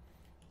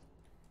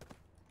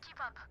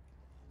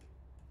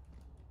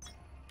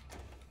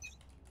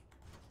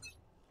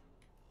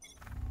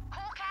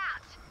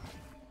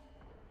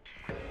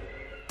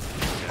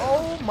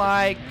 Oh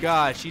my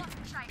god, she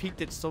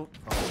peeked it so.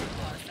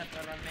 Oh. Stepped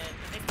over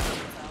mid. They found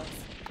themselves.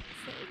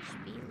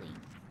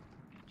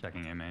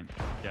 Checking A main.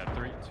 Yeah,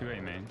 2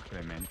 A main. 2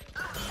 A main.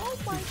 Oh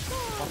my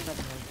god.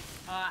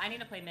 I need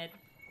to play mid.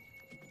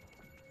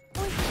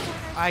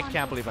 I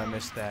can't believe I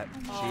missed that.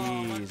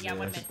 Oh, Jesus. yeah,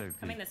 one I think they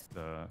Coming peeked this-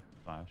 the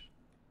flash.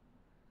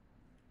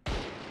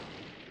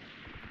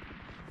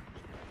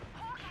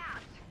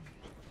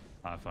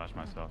 I flashed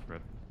myself,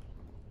 rip.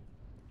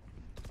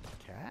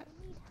 Cat?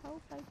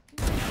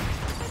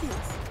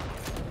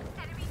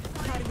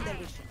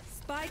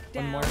 Spike One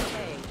down more. A.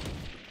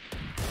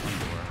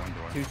 One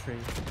door. 2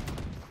 trees.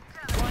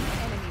 One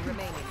enemy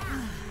remaining.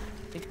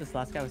 I think this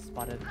last guy was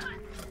spotted.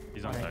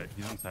 He's on Alright. site.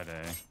 He's on site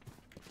A.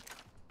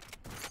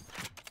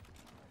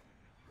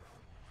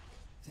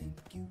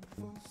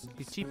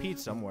 He's TP'd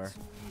somewhere.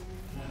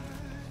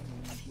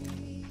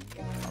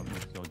 Oh,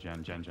 still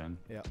Gen.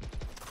 Yeah.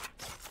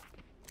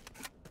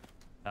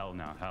 Hell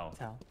now, hell.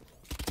 Tell.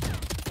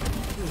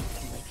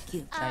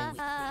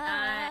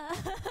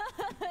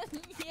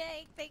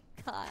 Yay, thank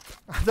God.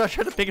 I thought I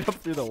tried to pick it up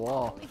through the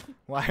wall.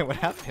 Why? What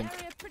happened?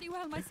 Area pretty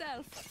well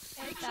myself.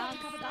 It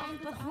bounced down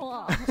the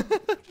wall.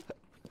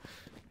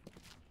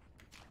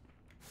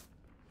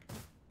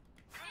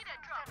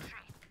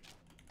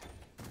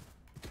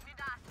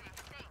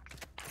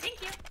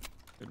 Thank you.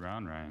 Good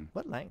round, Ryan.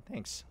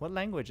 Thanks. What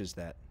language is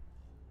that?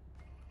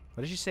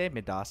 What did you say,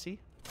 Midasi?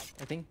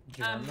 I think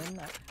German.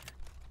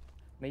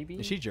 Maybe.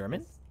 Is she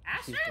German?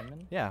 She's Astra?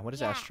 German. Yeah. What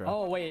is Astra?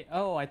 Oh wait.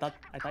 Oh, I thought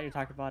you were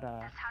talking about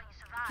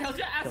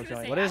Killjoy. I was gonna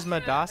Killjoy. say What is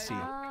Astra.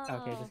 Madasi?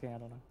 Okay, just kidding. I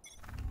don't know.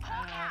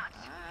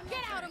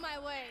 Get out of my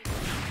way.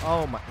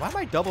 Oh my! Why am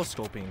I double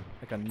scoping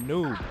like a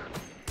noob?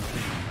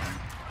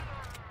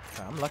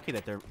 I'm lucky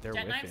that they're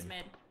Jet knives whiffing.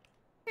 mid.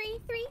 3,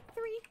 3,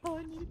 3,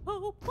 honey,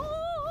 po, po.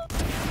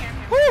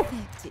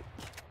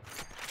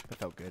 That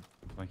felt good.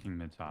 Flanking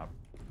mid top.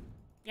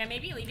 Yeah,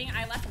 maybe leaving.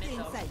 I left mid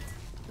though.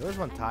 There was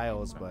one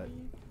tiles, but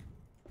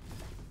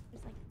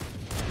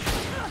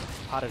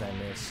how did I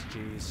miss?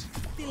 Jeez.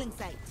 Stealing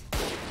sight.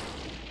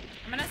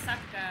 I'm gonna suck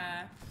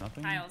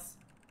Nothing? tiles.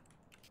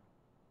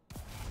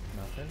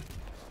 Nothing.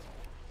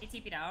 He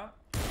TP'd out.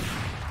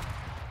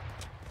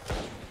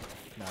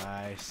 Nice.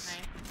 Nice.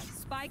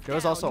 Spike There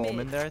was down also mid.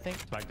 Omen there, I think.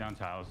 Spike down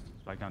tiles.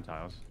 Spike down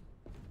tiles.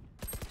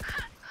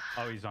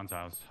 Oh, he's on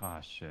tiles.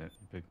 Ah, shit.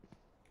 Big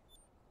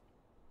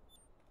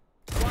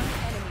One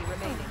enemy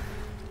remaining.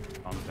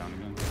 bombs down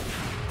again.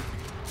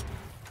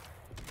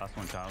 Last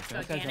one tiles. So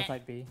guys. That guy's get on it.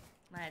 side B.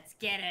 Let's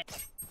get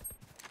it.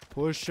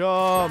 Push him.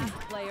 Last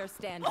player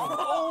standing.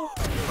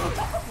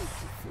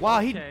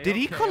 Wow, did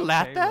he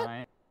collab that?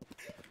 Ryan.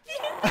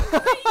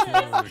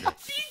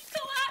 She's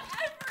still out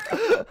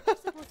ever. You're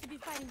supposed to be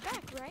fighting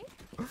back, right?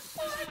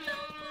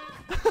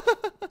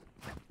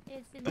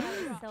 Isn't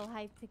that so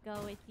hyped to go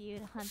with you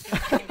to hunt this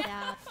guy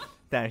down?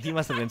 Damn, he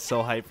must have been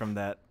so hyped from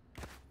that.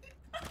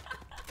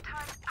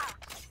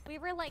 We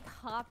were like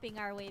hopping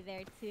our way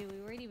there too. We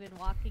weren't even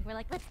walking. We're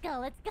like, let's go,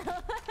 let's go.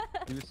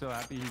 He was so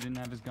happy he didn't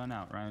have his gun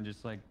out. Ryan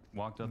just like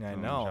walked up to I him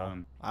and shot know.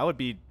 him. I would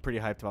be pretty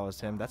hyped if I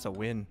was him. That's a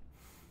win.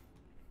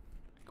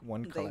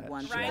 One They collab.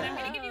 want Ryan, Yeah. I'm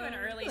gonna give you an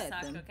early Let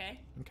suck, them. okay?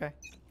 Okay.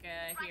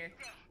 Here.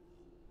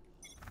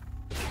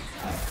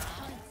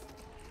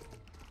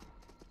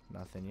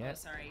 Nothing Oh, yet.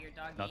 sorry, your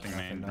dog. Nothing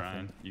Nothing, main, nothing.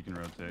 Ryan. You can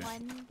rotate.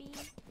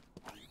 1B.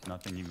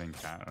 Nothing even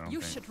cat, I don't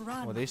You think. should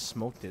run. Well, they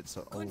smoked it,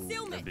 so. Oh. They're B,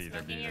 they're B,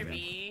 Smoking they're your B.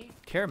 B.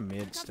 Care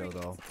mid still,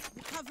 though.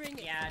 Covering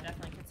it. Yeah,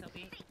 definitely could still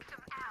be.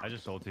 I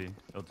just ulti.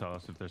 It'll tell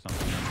us if there's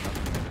something.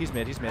 He's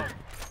mid, he's mid.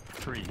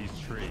 Tree, he's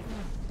tree.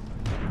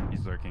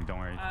 He's lurking. Don't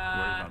worry. Worry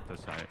about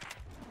this side.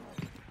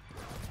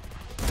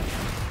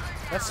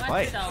 That's What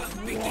Spike. the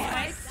what?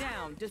 Spike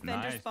down.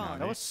 Defender Nice, spawn.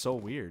 That was so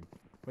weird.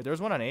 Wait, there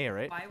was one on A,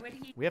 right? Why would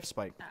he We have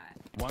Spike. do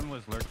that? One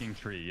was lurking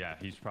tree. Yeah,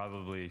 he's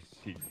probably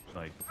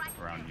like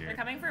around They're here.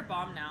 coming for a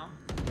bomb now.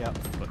 Yep.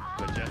 But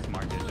Jess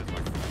marked it. Just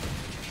marked it.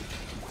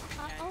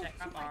 Yeah, Oh, check she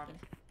my bomb. marked it.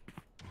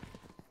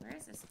 Where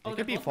is this? They Oh, could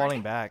they're be both falling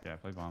working? back Yeah,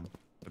 play bomb.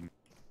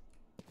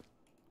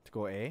 to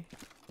go A.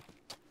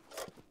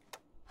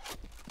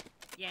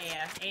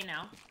 Yeah. A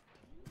now.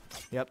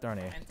 Yep, they're on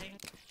A. Planting.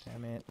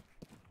 Damn it.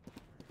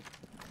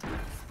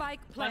 Spike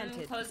One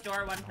planted. closed door,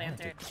 one I wanted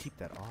planter. to keep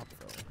that off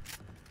though.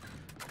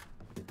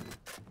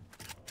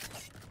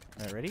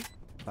 Alright, ready?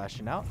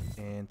 Flashing out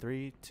in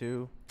 3,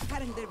 2.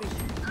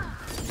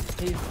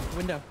 Hey,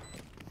 window.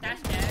 Dash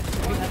dead.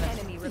 One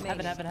enemy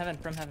remaining. Heaven.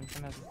 From heaven.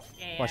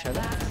 Yeah. Watch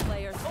heaven. Last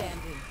player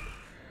standing.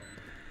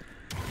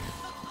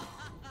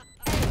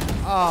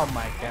 Oh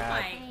my Oh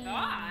god. my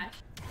gosh.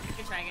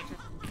 Good try.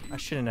 I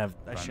shouldn't have.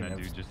 I Run, shouldn't that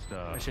have. dude just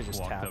I should've just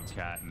walked up tapped.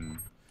 cat and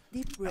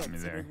Deep me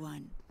breaths, there.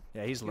 everyone.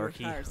 Yeah, he's Your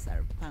lurky. hearts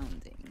are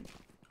pounding.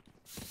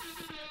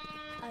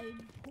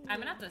 I'm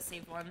gonna have to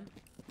save one.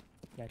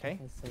 Yeah, Okay.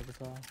 let's save as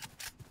well.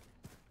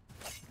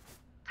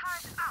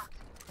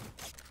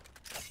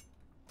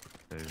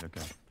 Save,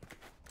 okay.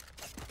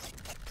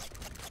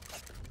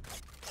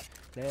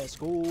 Let's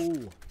go.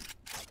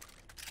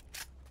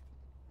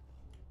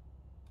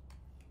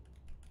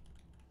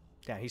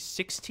 Yeah, he's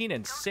 16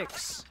 and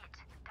 6.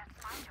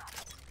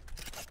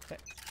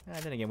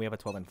 And then again, we have a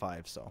 12 and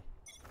 5, so.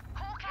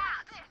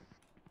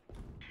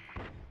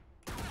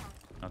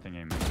 Nothing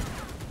aim.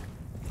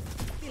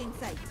 Feeling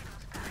sight.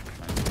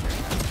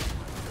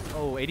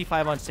 Oh,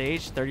 85 on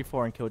stage,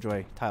 34 on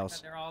Killjoy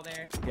tiles. They're all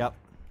there. Yep.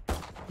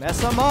 Mess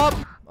them up.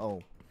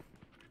 Oh,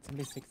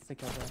 Somebody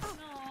stick over.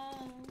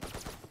 No.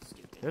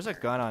 Stupid. there's a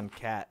gun on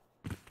Cat.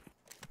 I'm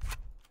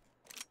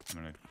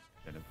gonna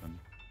get it then.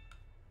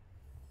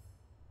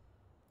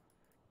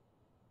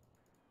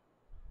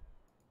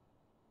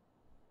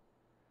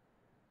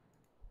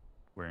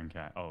 Where in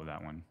cat? Oh,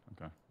 that one.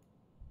 Okay.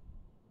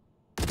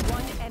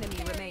 One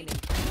enemy remaining.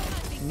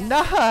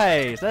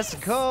 Nice. Let's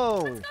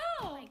go.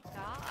 Oh my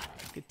god.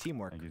 Good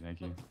teamwork.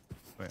 Thank you.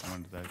 Wait, I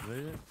wanted to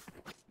activate it.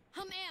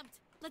 I'm amped.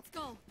 Let's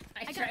go.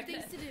 I got tried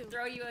things to to do.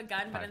 throw you a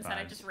gun, but High instead I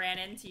five. just ran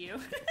into you.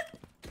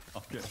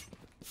 Okay.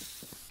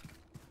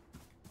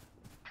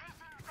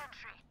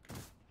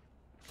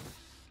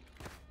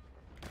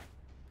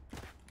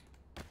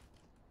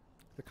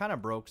 They're kind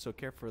of broke, so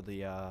care for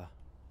the, I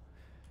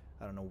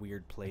don't know,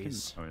 weird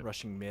plays. oh, yeah.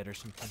 Rushing mid or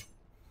something.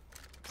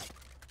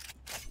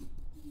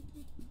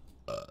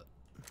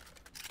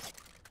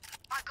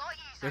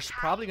 There's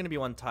probably going to be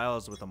one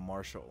tiles with a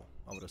Marshall,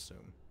 I would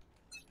assume.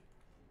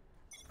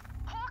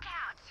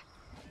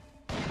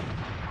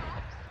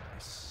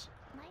 Nice.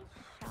 Nice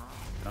shot.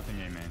 Nothing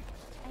aim main.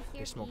 I They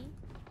hear smoke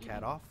E.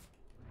 Cat off.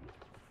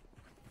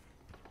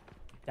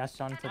 Dash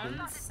on to On B.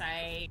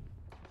 site.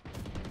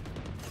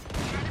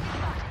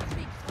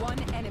 One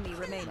enemy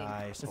remaining.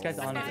 Nice. This guy's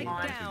Oh, on Spike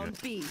it. down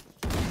B.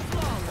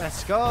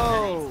 Let's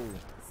go.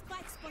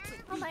 Spike spotted.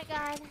 Oh my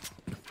god.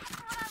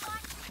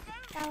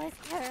 That was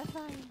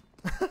terrifying.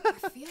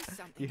 Feel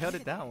something. You held it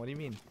over there. down. What do you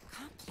mean?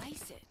 Can't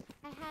place it.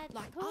 I had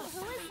Like who us.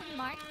 was in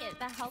market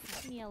that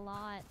helped me a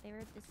lot. They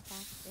were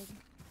distracted.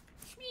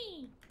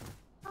 Me.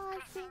 Oh,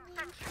 singing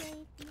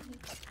shady.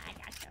 I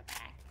got your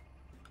back.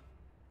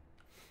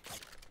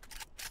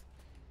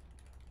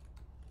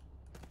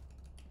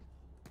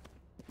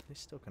 They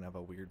still can have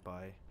a weird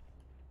buy.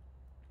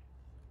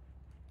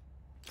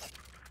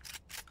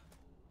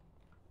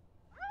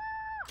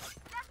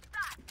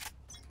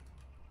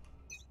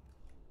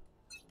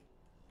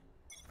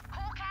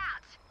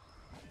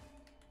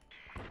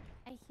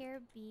 I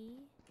hear B.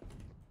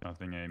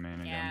 Nothing A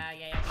main again.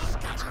 Yeah.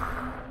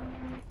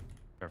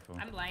 Careful.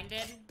 I'm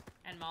blinded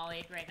and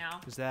mollied right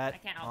now. Is that I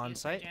can't help on you,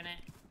 site? Janet.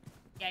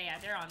 Yeah,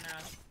 they're on.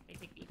 They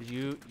take B. Did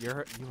you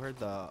heard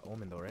the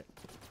Omen though, right?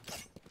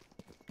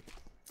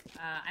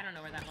 I don't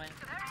know where that went.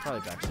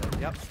 Probably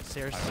backside. Yep.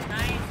 Stairs.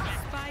 Nice.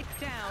 Yeah. Spike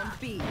down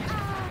B.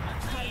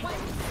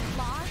 One's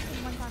lost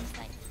and one's on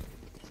site.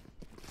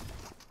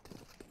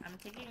 I'm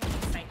taking the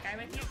site guy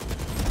with you.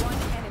 One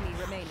enemy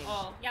remaining.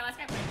 Oh, yeah, let's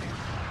get right there.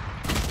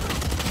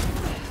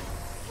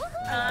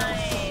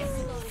 Nice.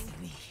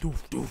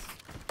 Reloading.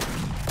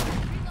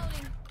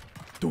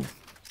 Reloading.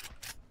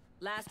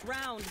 Last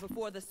round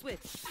before the switch.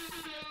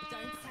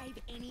 Don't save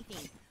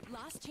anything.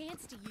 Last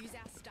chance to use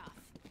our stuff.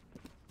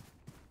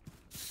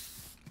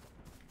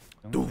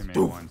 Don't aim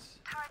A once.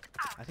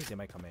 I think they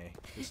might come A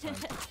this time.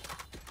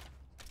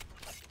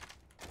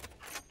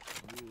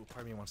 Ooh,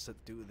 part of me wants to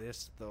do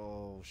this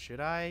though. Should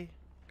I?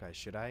 Guys,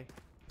 should I?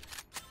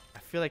 I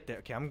feel like they're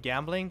okay. I'm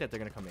gambling that they're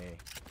gonna come A.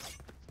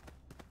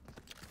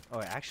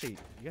 Oh, actually,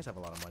 you guys have a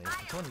lot of money.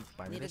 Can someone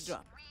buy me Need a this?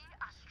 drop.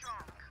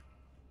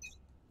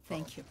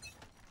 Thank you.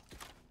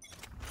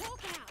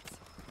 Hawk out.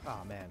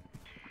 Oh man,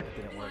 that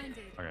didn't work.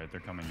 Blinded. Okay, they're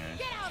coming A.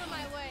 Get out of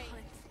my way.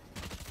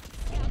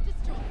 Scout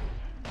destroyed.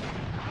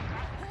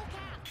 Hawk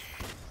out.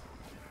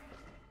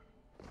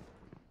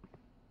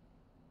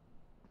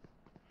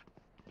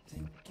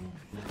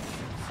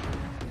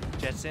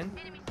 Jetson.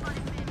 Enemy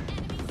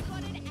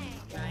spotted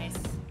A. Nice.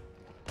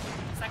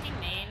 Sucking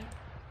main.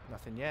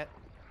 Nothing yet.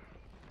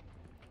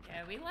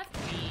 Yeah, we left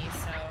B,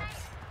 so.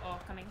 Oh,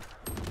 coming.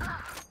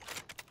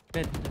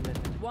 Mid.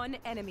 One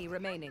enemy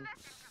remaining.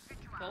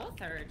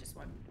 Both or just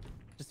one?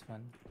 Just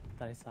one.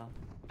 that I saw.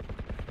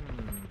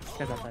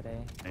 Because that's that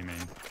A. Amen.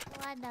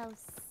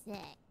 106.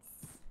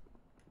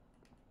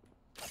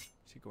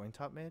 Is he going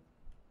top mid?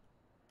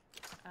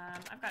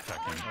 I've got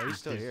Second. Oh, he's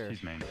still here.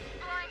 He's main.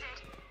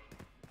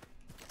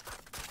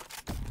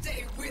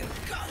 They will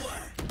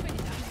cover.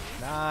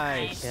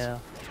 Nice. Yeah.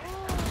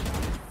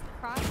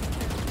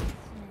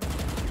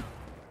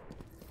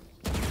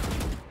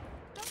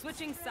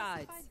 Switching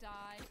sides. If I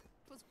die,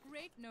 it was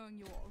great knowing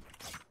you all.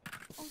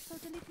 Also,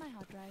 delete my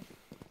hard drive.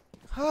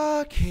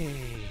 Okay.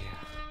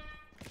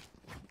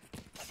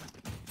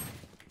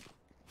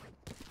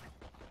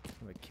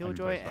 We have a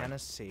Killjoy and a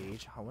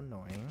Sage. How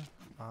annoying.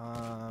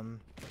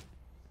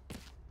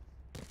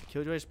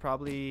 Killjoy's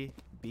probably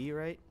B,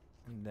 right?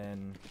 And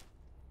then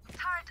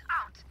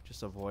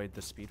just avoid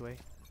the Speedway.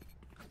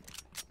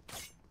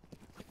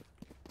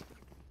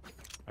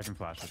 I can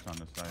flash this on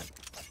this side.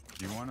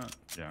 Do you wanna?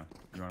 Yeah.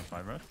 You wanna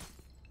fly rush?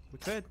 We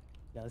could.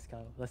 Yeah, let's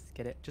go. Let's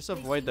get it. Just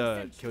avoid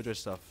the Killjoy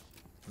stuff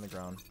on the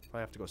ground.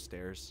 Probably have to go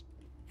stairs.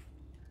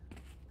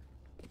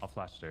 I'll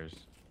flash stairs.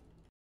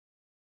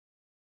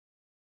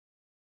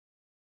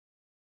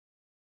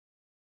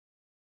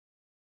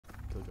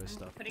 Killjoy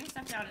stuff. putting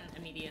stuff down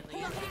immediately.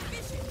 Oh,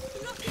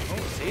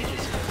 Sage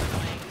is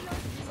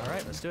here.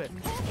 Alright, let's do it.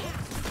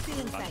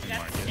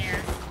 Just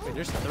stairs. Wait,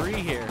 there's 3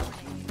 here.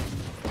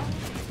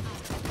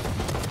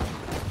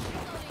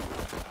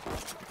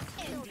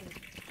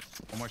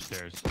 One more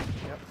stairs.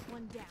 Yep.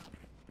 One down.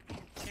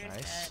 Stairs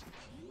Nice. dead.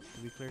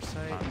 Did we clear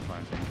sight? I'm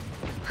flashing.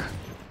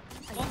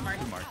 Both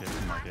marked. Market.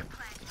 Market.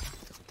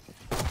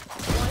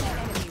 One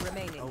enemy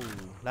remaining. Oh,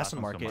 that's a Last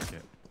one's market. still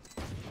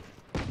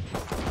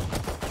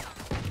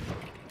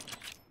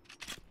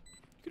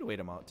You could wait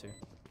him out too,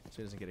 so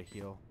he doesn't get a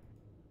heal.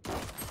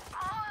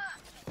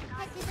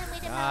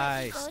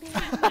 Nice.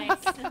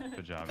 Nice.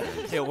 Good job,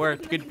 guys. It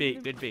worked. Good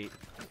beat. Good beat.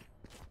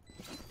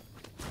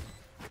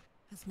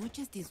 As much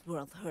as this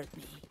world hurt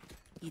me,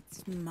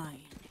 it's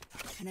mine,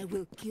 and I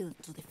will kill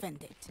to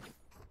defend it.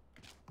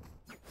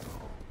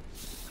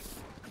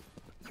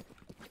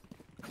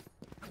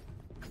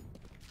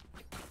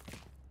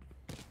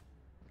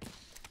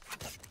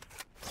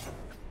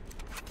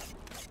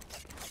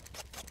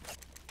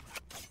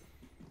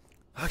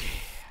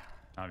 Okay.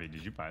 Avi,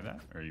 did you buy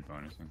that or are you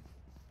bonusing?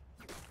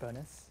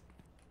 Bonus.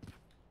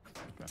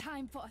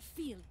 Time for a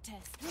field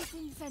test.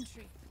 Placing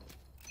sentry.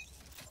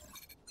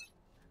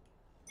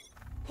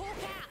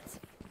 Hawk out!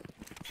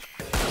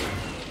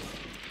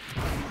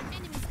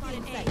 Enemy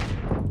spotted A.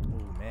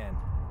 Oh man.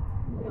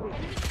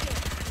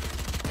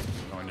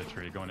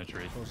 Going to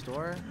tree. Close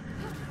door.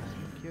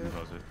 Thank you.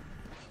 Close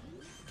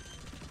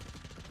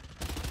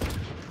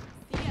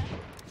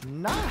it.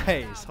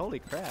 Nice. Holy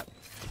crap.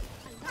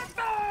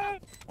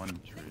 One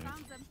tree.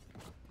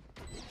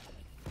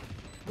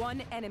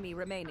 One enemy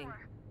remaining.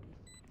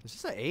 Is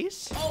this an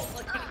ace? Oh,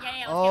 look at the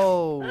game.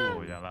 Oh.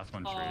 Oh yeah, last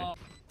one tree. Oh.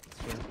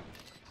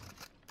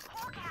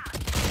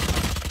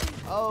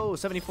 Oh,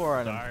 74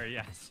 on him. Sorry,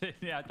 yes.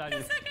 Yeah, I thought you.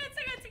 It's okay, it's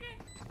okay, it's okay.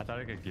 I thought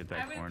I could get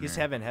that corner. He's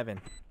heaven.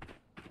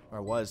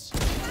 Or was.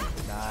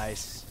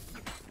 Nice.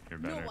 You're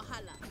No better.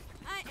 wahala.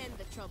 I end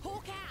the trouble.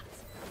 Hawk out!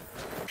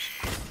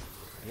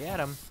 He had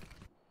him.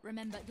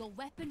 Remember, your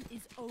weapon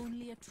is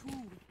only a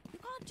tool. You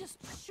can't just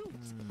shoot.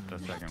 The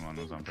second one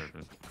was on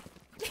purpose.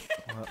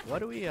 What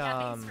do we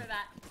Yeah, thanks for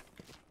that.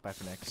 buy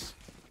for next?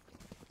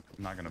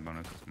 I'm not gonna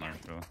bonus this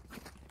Marshall.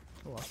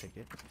 Oh, I'll take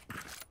it.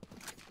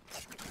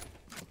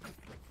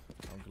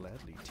 I'll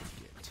gladly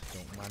take it.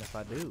 Don't mind if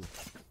I do.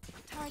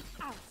 Turret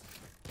out.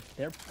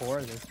 They're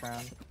poor this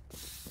round.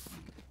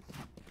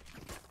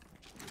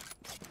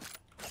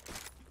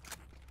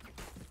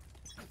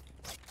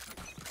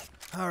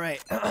 All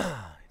right.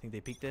 I think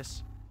they peeked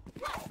this.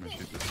 I'm gonna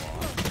shoot this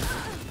wall.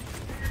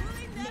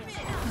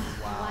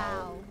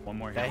 Wow. One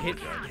more That hit.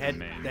 hit Judge, head.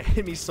 main. That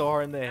hit me so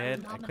hard in the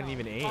head. I couldn't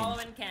even aim.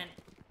 Following Kent.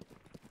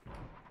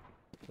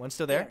 One's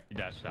still there. He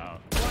dashed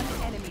out. One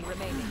enemy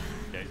remaining.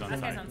 Yeah, he's on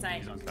This guy's site. on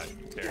site. He's on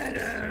site.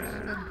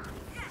 Stairs.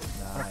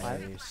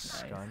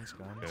 Nice. Guns.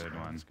 Good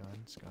one.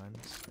 Guns.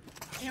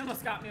 He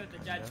almost got me with the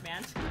judge,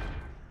 man.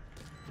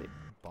 They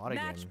bought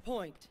again. Match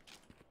point.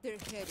 They're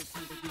headed to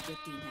the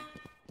guillotine.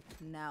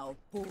 Now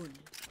pull.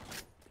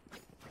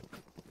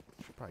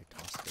 Should probably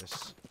toss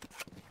this.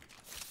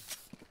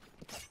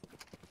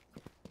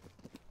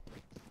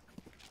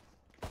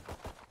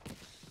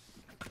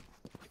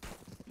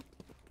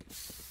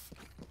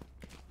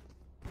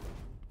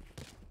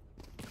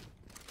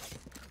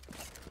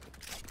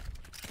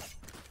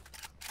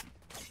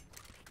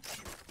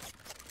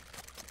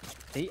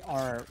 They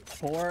are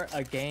 4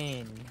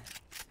 again.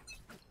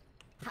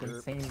 It's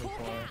insanely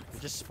poor.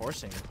 They're just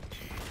forcing.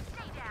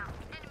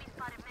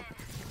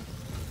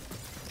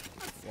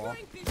 Wall.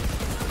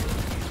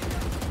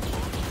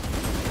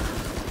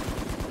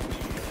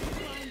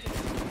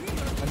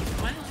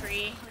 One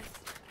tree. You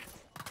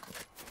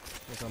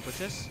guys wanna push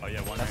this? Oh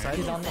yeah, one That side?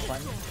 He's on the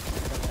button.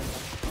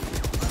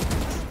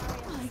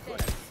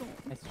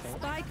 Nice trade.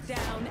 Spike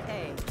down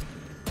A.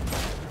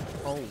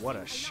 Oh, what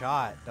a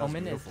shot! That was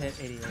Omen is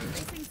beautiful. hit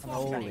 88.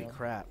 Holy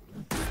crap!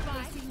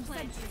 Placing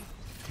sentry.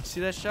 See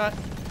that shot?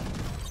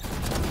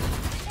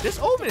 This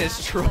Omen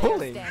is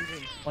trolling. That's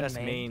One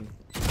main.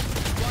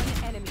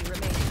 One enemy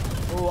remaining.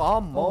 Oh,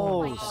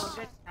 almost. Oh,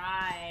 good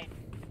try.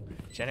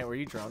 Janet, were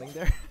you drowning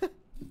there?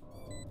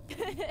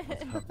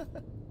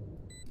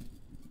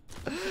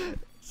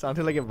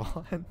 Sounded like a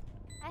Vaughn.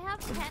 I have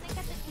Panic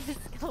at the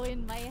Disco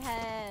in my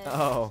head.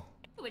 Oh.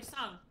 Which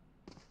song?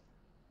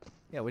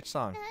 Yeah, which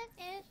song? I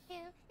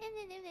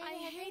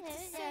hate to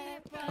say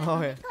it, but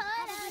Oh, yeah.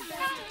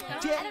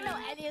 I don't know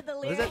any of the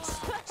What is lyrics.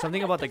 that?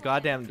 Something about the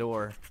goddamn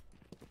door.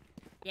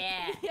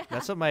 Yeah.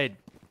 That's what my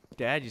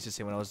dad used to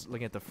say when I was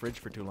looking at the fridge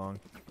for too long.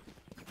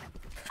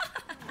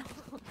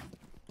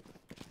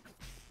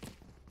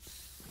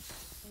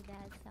 My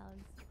dad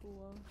sounds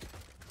cool.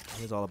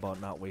 It was all about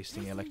not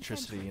wasting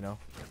electricity, you know?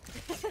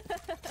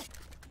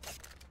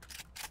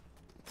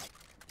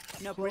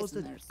 No Close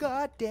the prisoners.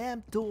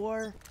 goddamn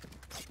door.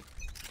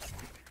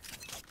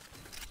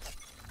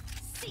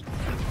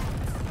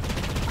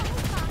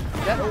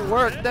 That'll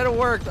work. That'll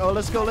work. Oh,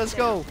 let's go. Let's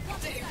go.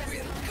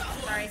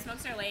 Sorry,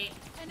 smokes are late.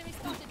 enemy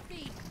spotted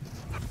B.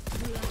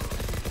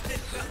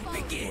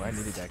 Oh, I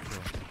needed that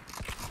kill.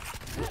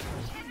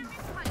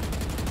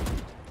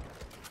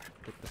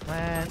 Hit the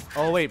plan.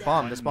 Oh wait,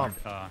 bomb. This bomb.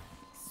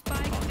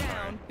 Spike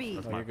down B.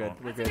 Oh, you're good.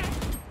 We're good.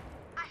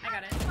 I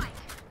got it.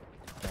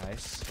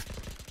 Nice.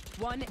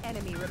 One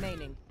enemy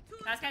remaining.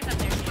 Last guy's up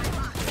there.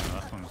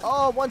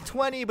 Oh,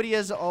 120, but he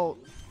has. Oh,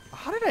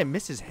 how did I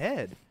miss his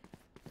head?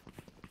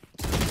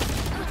 Okay,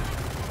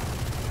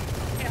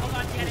 hold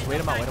on, Janet.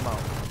 Wait him out. Wait him out.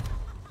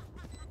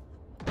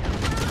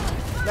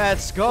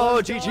 Let's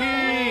go,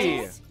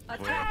 GG.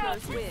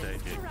 Attackers win.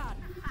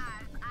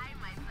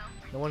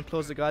 No one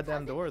closed the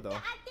goddamn door though.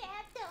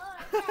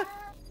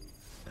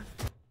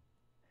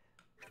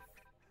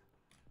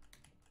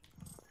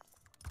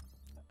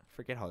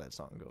 Forget how that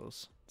song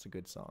goes. It's a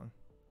good song.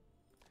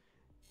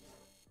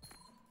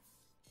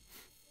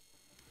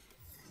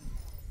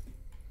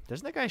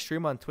 Doesn't that guy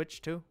stream on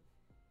Twitch too?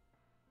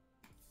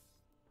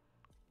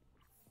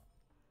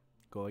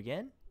 Go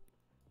again?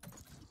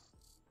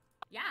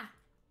 Yeah.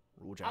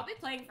 Roja. I'll be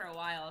playing for a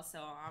while, so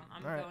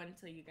I'm Alright. going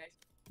until you guys.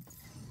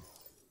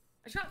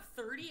 I shot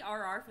 30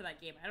 RR for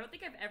that game. I don't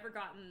think I've ever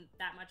gotten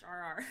that much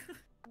RR.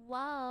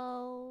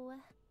 Whoa.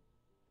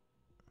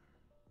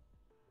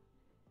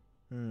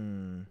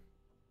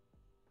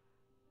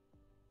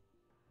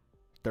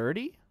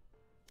 30?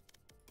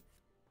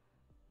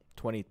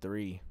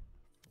 23.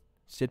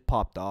 Sid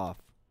popped off.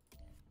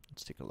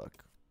 Let's take a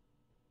look.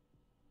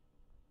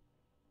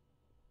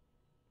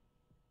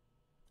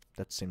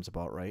 That seems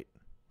about right.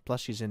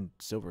 Plus she's in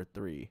silver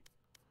 3.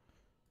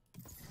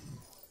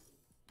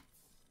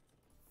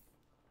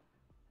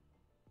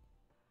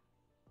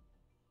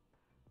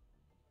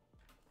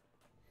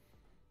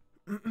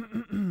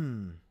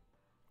 And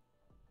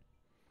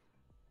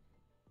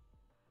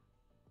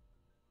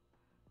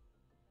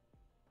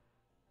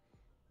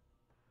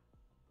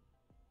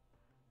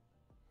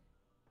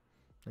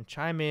I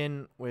chime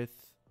in with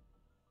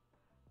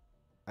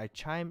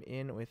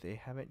a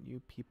haven't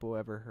you people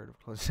ever heard of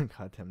closing the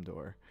goddamn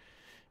door?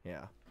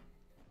 Yeah.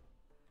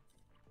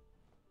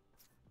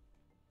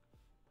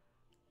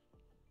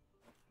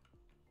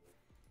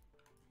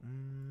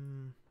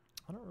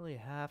 I don't really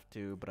have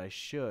to, but I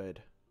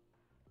should.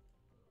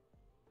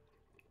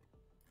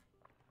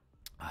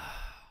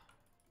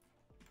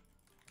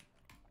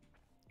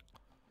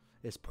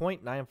 It's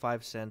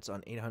 0.95 cents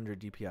on 800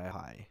 DPI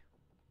high.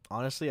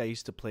 Honestly, I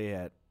used to play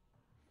at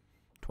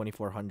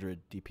 2400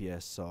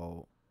 DPS,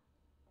 so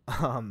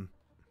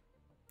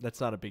that's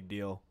not a big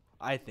deal,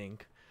 I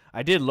think.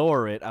 I did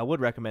lower it. I would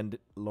recommend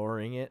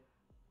lowering it.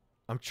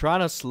 I'm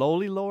trying to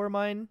slowly lower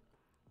mine,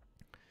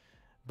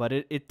 but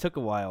it took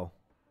a while.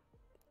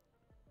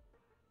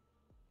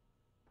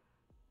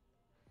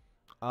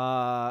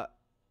 Bowtie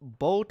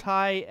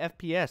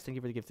FPS, thank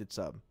you for the gifted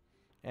sub.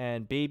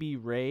 And Baby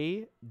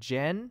Ray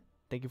Jen,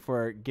 thank you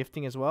for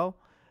gifting as well.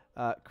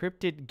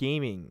 Cryptid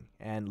Gaming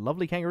and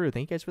Lovely Kangaroo,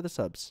 thank you guys for the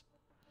subs.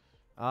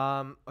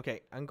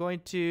 Okay, I'm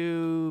going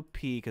to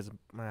pee because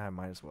I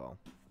might as well.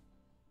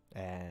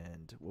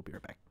 And we'll be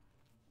right back.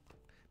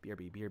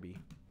 BRB, BRB.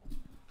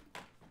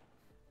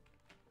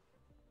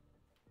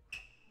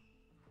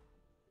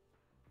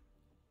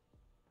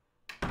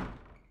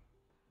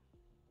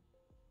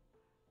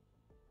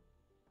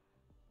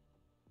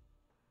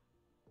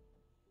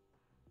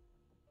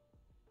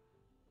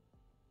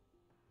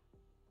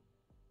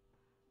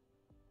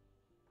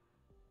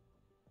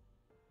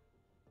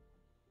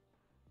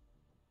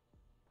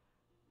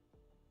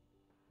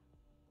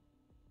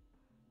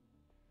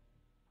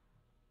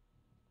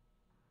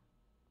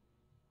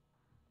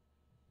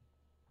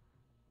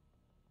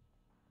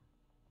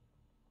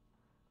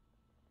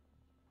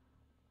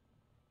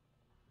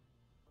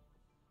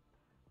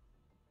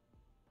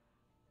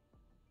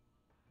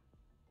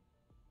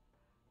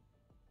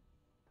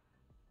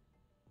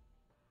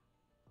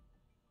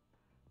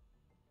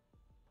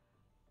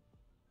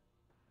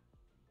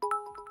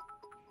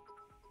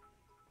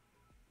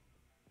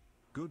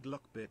 Good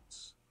luck,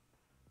 bits.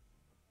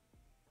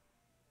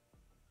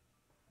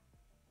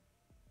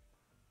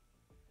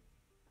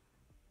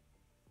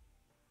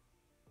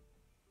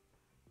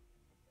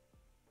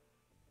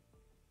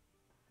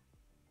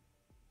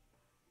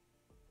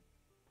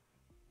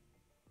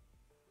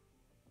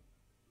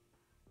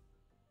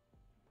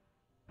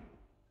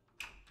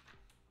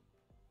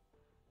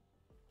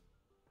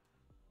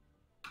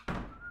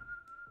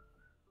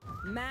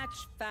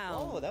 Match found.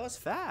 Oh, that was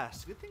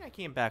fast. Good thing I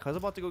came back. I was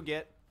about to go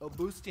get a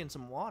boosty and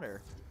some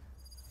water.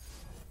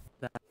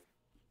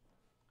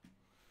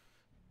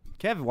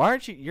 Kev, why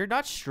aren't you? You're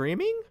not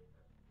streaming?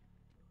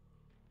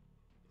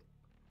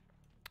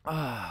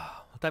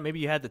 Ah, I thought maybe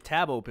you had the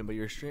tab open, but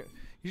you're stream.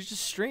 You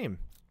just stream.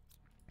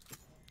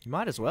 You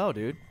might as well,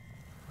 dude.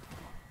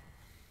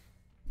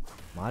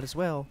 Might as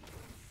well.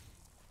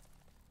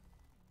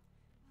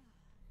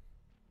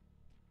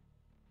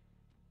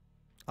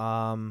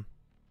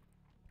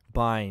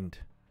 Bind.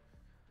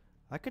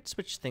 I could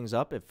switch things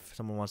up if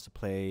someone wants to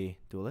play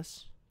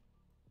Duelist.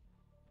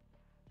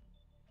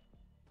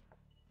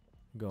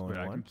 Going Wait,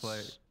 I can once. play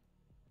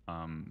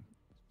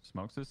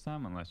smokes this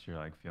time unless you're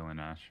like feeling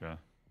Astra.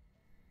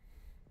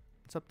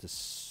 It's up to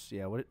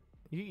yeah. What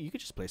you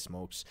could just play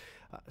smokes.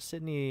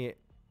 Sydney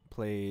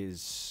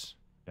plays.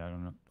 Yeah, I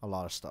don't know. A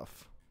lot of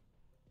stuff.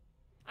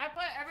 I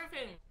play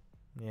everything.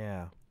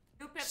 Yeah.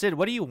 Stupid. Sid,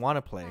 what do you want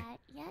to play?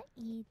 What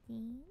you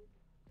eating?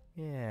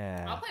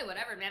 Yeah. I'll play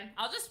whatever, man.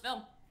 I'll just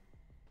film.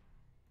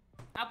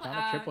 I'll play.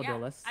 Not a triple yeah,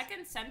 duelist. I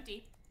can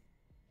senti.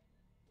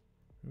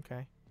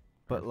 Okay.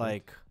 But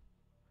like.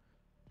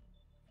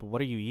 But what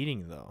are you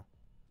eating though?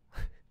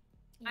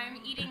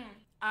 I'm eating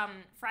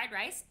fried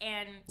rice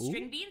and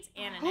string beans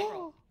and an egg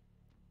roll.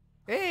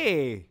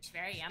 Hey. It's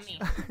very yummy.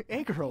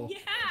 Egg roll. Yeah.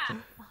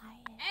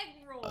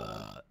 Egg roll.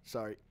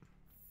 Sorry.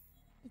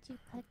 Did you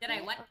cook Did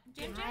I what,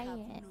 Ginger? Buy No it.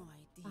 idea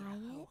Buy how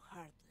it.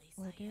 heartless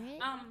Order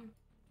I am.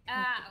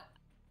 it.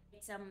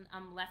 It's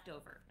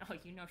leftover. Oh,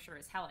 you know sure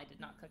as hell I did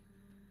not cook.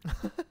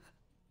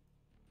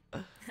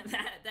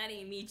 that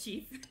ain't me,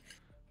 Chief.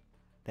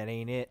 That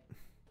ain't it.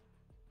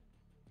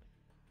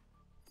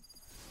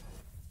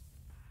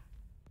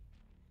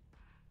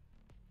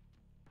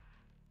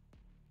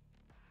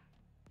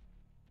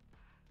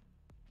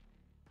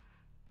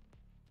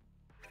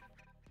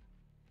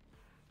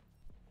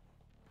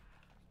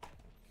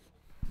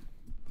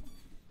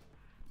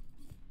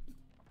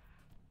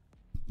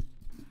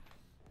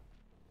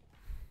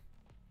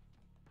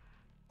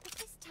 If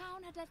this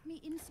town had let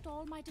me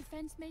install my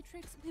defense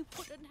matrix, we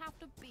wouldn't have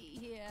to be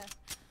here.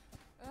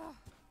 Ugh.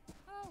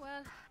 Oh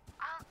well.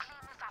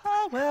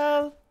 Oh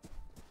well.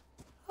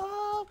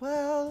 Oh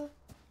well.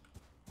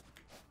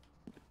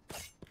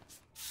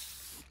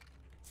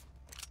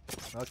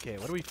 Okay,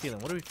 what are we feeling?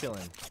 What are we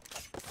feeling?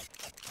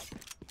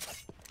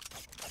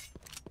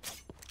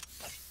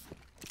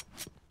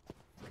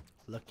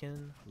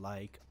 Looking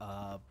like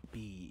a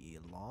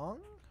belong?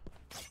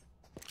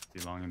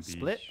 Belong and beach.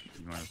 Split?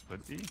 You want to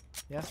split B?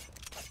 Yeah.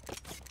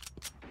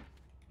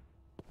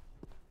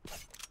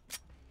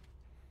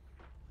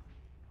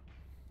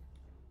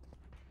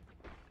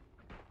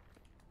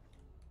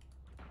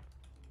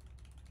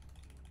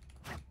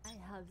 I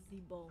have the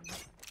bomb.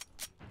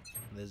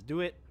 Let's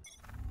do it.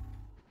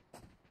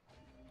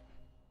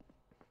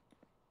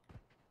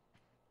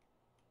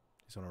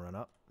 Just want to run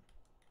up.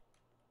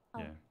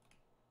 Yeah.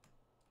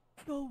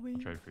 Going.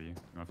 I'll trade for you. You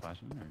want to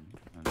flash in?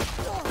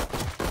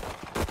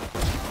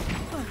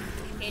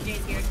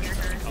 KJ's here, hear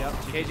her. Yep.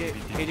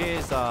 KJ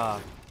is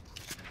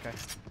okay.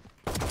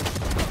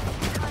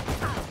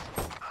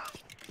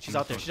 She's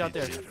out there. She's out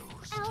there.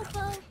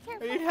 Elbow.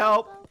 I need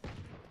help.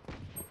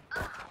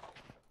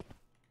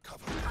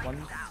 One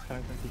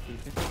coming from CT,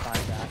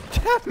 55 back.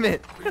 Damn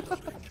it!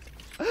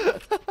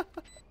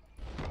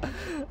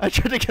 I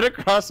tried to get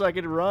across so I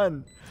could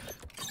run.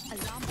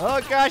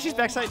 Oh gosh, she's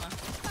backside.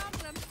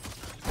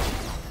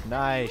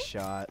 Nice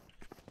shot.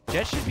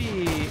 Jet should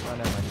be. Oh,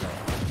 never mind.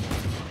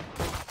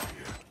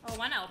 Oh,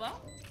 one elbow.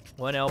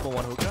 One elbow,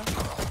 one hookah.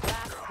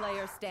 Last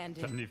player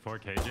standing. 74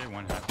 KJ,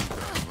 one half.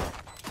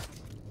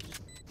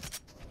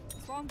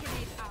 Bomb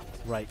grenade out.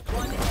 Right.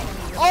 One enemy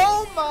remaining.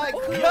 Oh my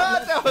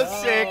god, that was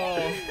sick.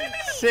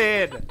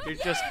 Sid, you're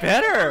just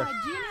better.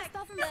 Genius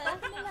stuff in the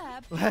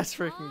lab. Let's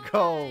freaking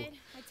go. Alright,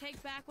 I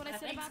take back what I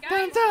said Thanks, about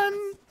guys. Dun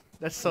dun.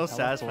 That's so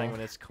satisfying when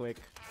it's quick.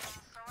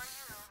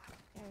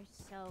 You're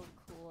so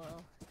cool.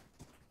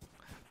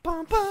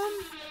 Bum bum.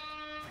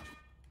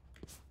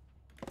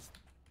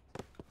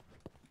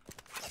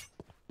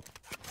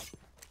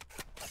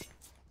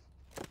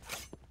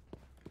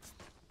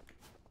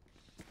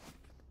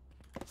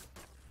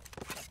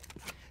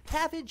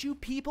 Haven't you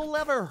people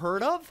ever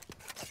heard of?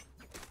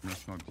 I'm gonna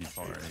smoke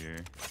default right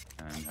here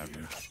and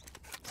heaven.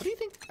 What do you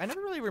think? I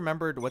never really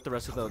remembered what the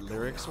rest of the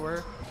lyrics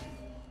were.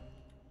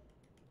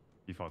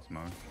 Default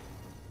smoke.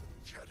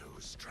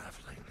 Shadows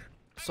traveling.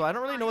 So I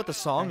don't really know what the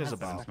song is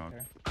Seven about. smoke.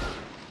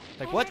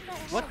 Like what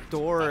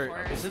door?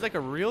 Is it like a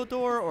real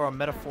door or a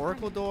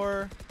metaphorical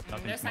door?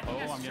 Nothing They're smoke.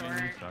 sucking Oh, us I'm getting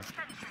short. stuck.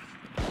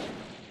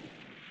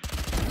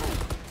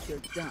 You're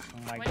done. Oh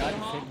my When god, you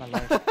you home? saved my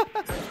life.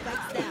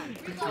 Spikes down.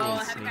 Oh,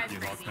 I have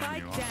Sneaky, guys lock crazy. them,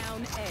 you Spike off. down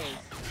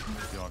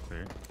A. You all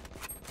clear.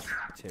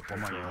 Typical.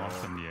 One more, you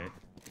lost 78.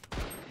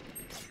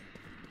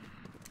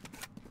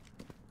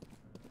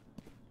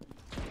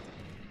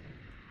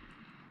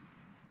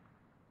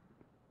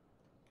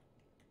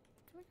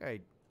 I feel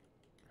like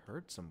I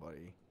heard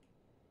somebody.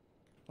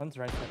 One's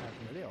right side.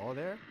 Are they all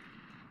there?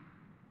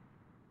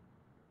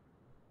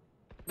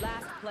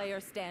 Last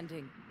player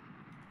standing.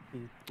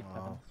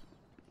 Wow.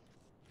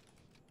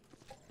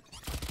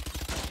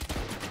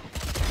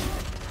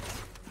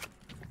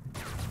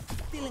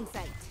 Still in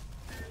sight.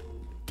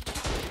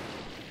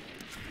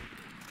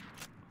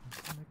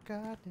 On the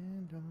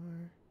goddamn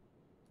door.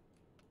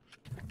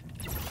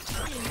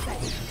 Still in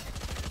sight.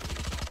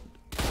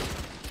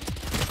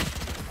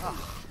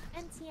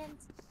 Ancient.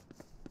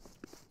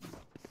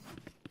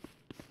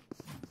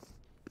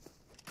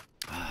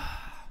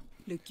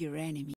 Look your enemy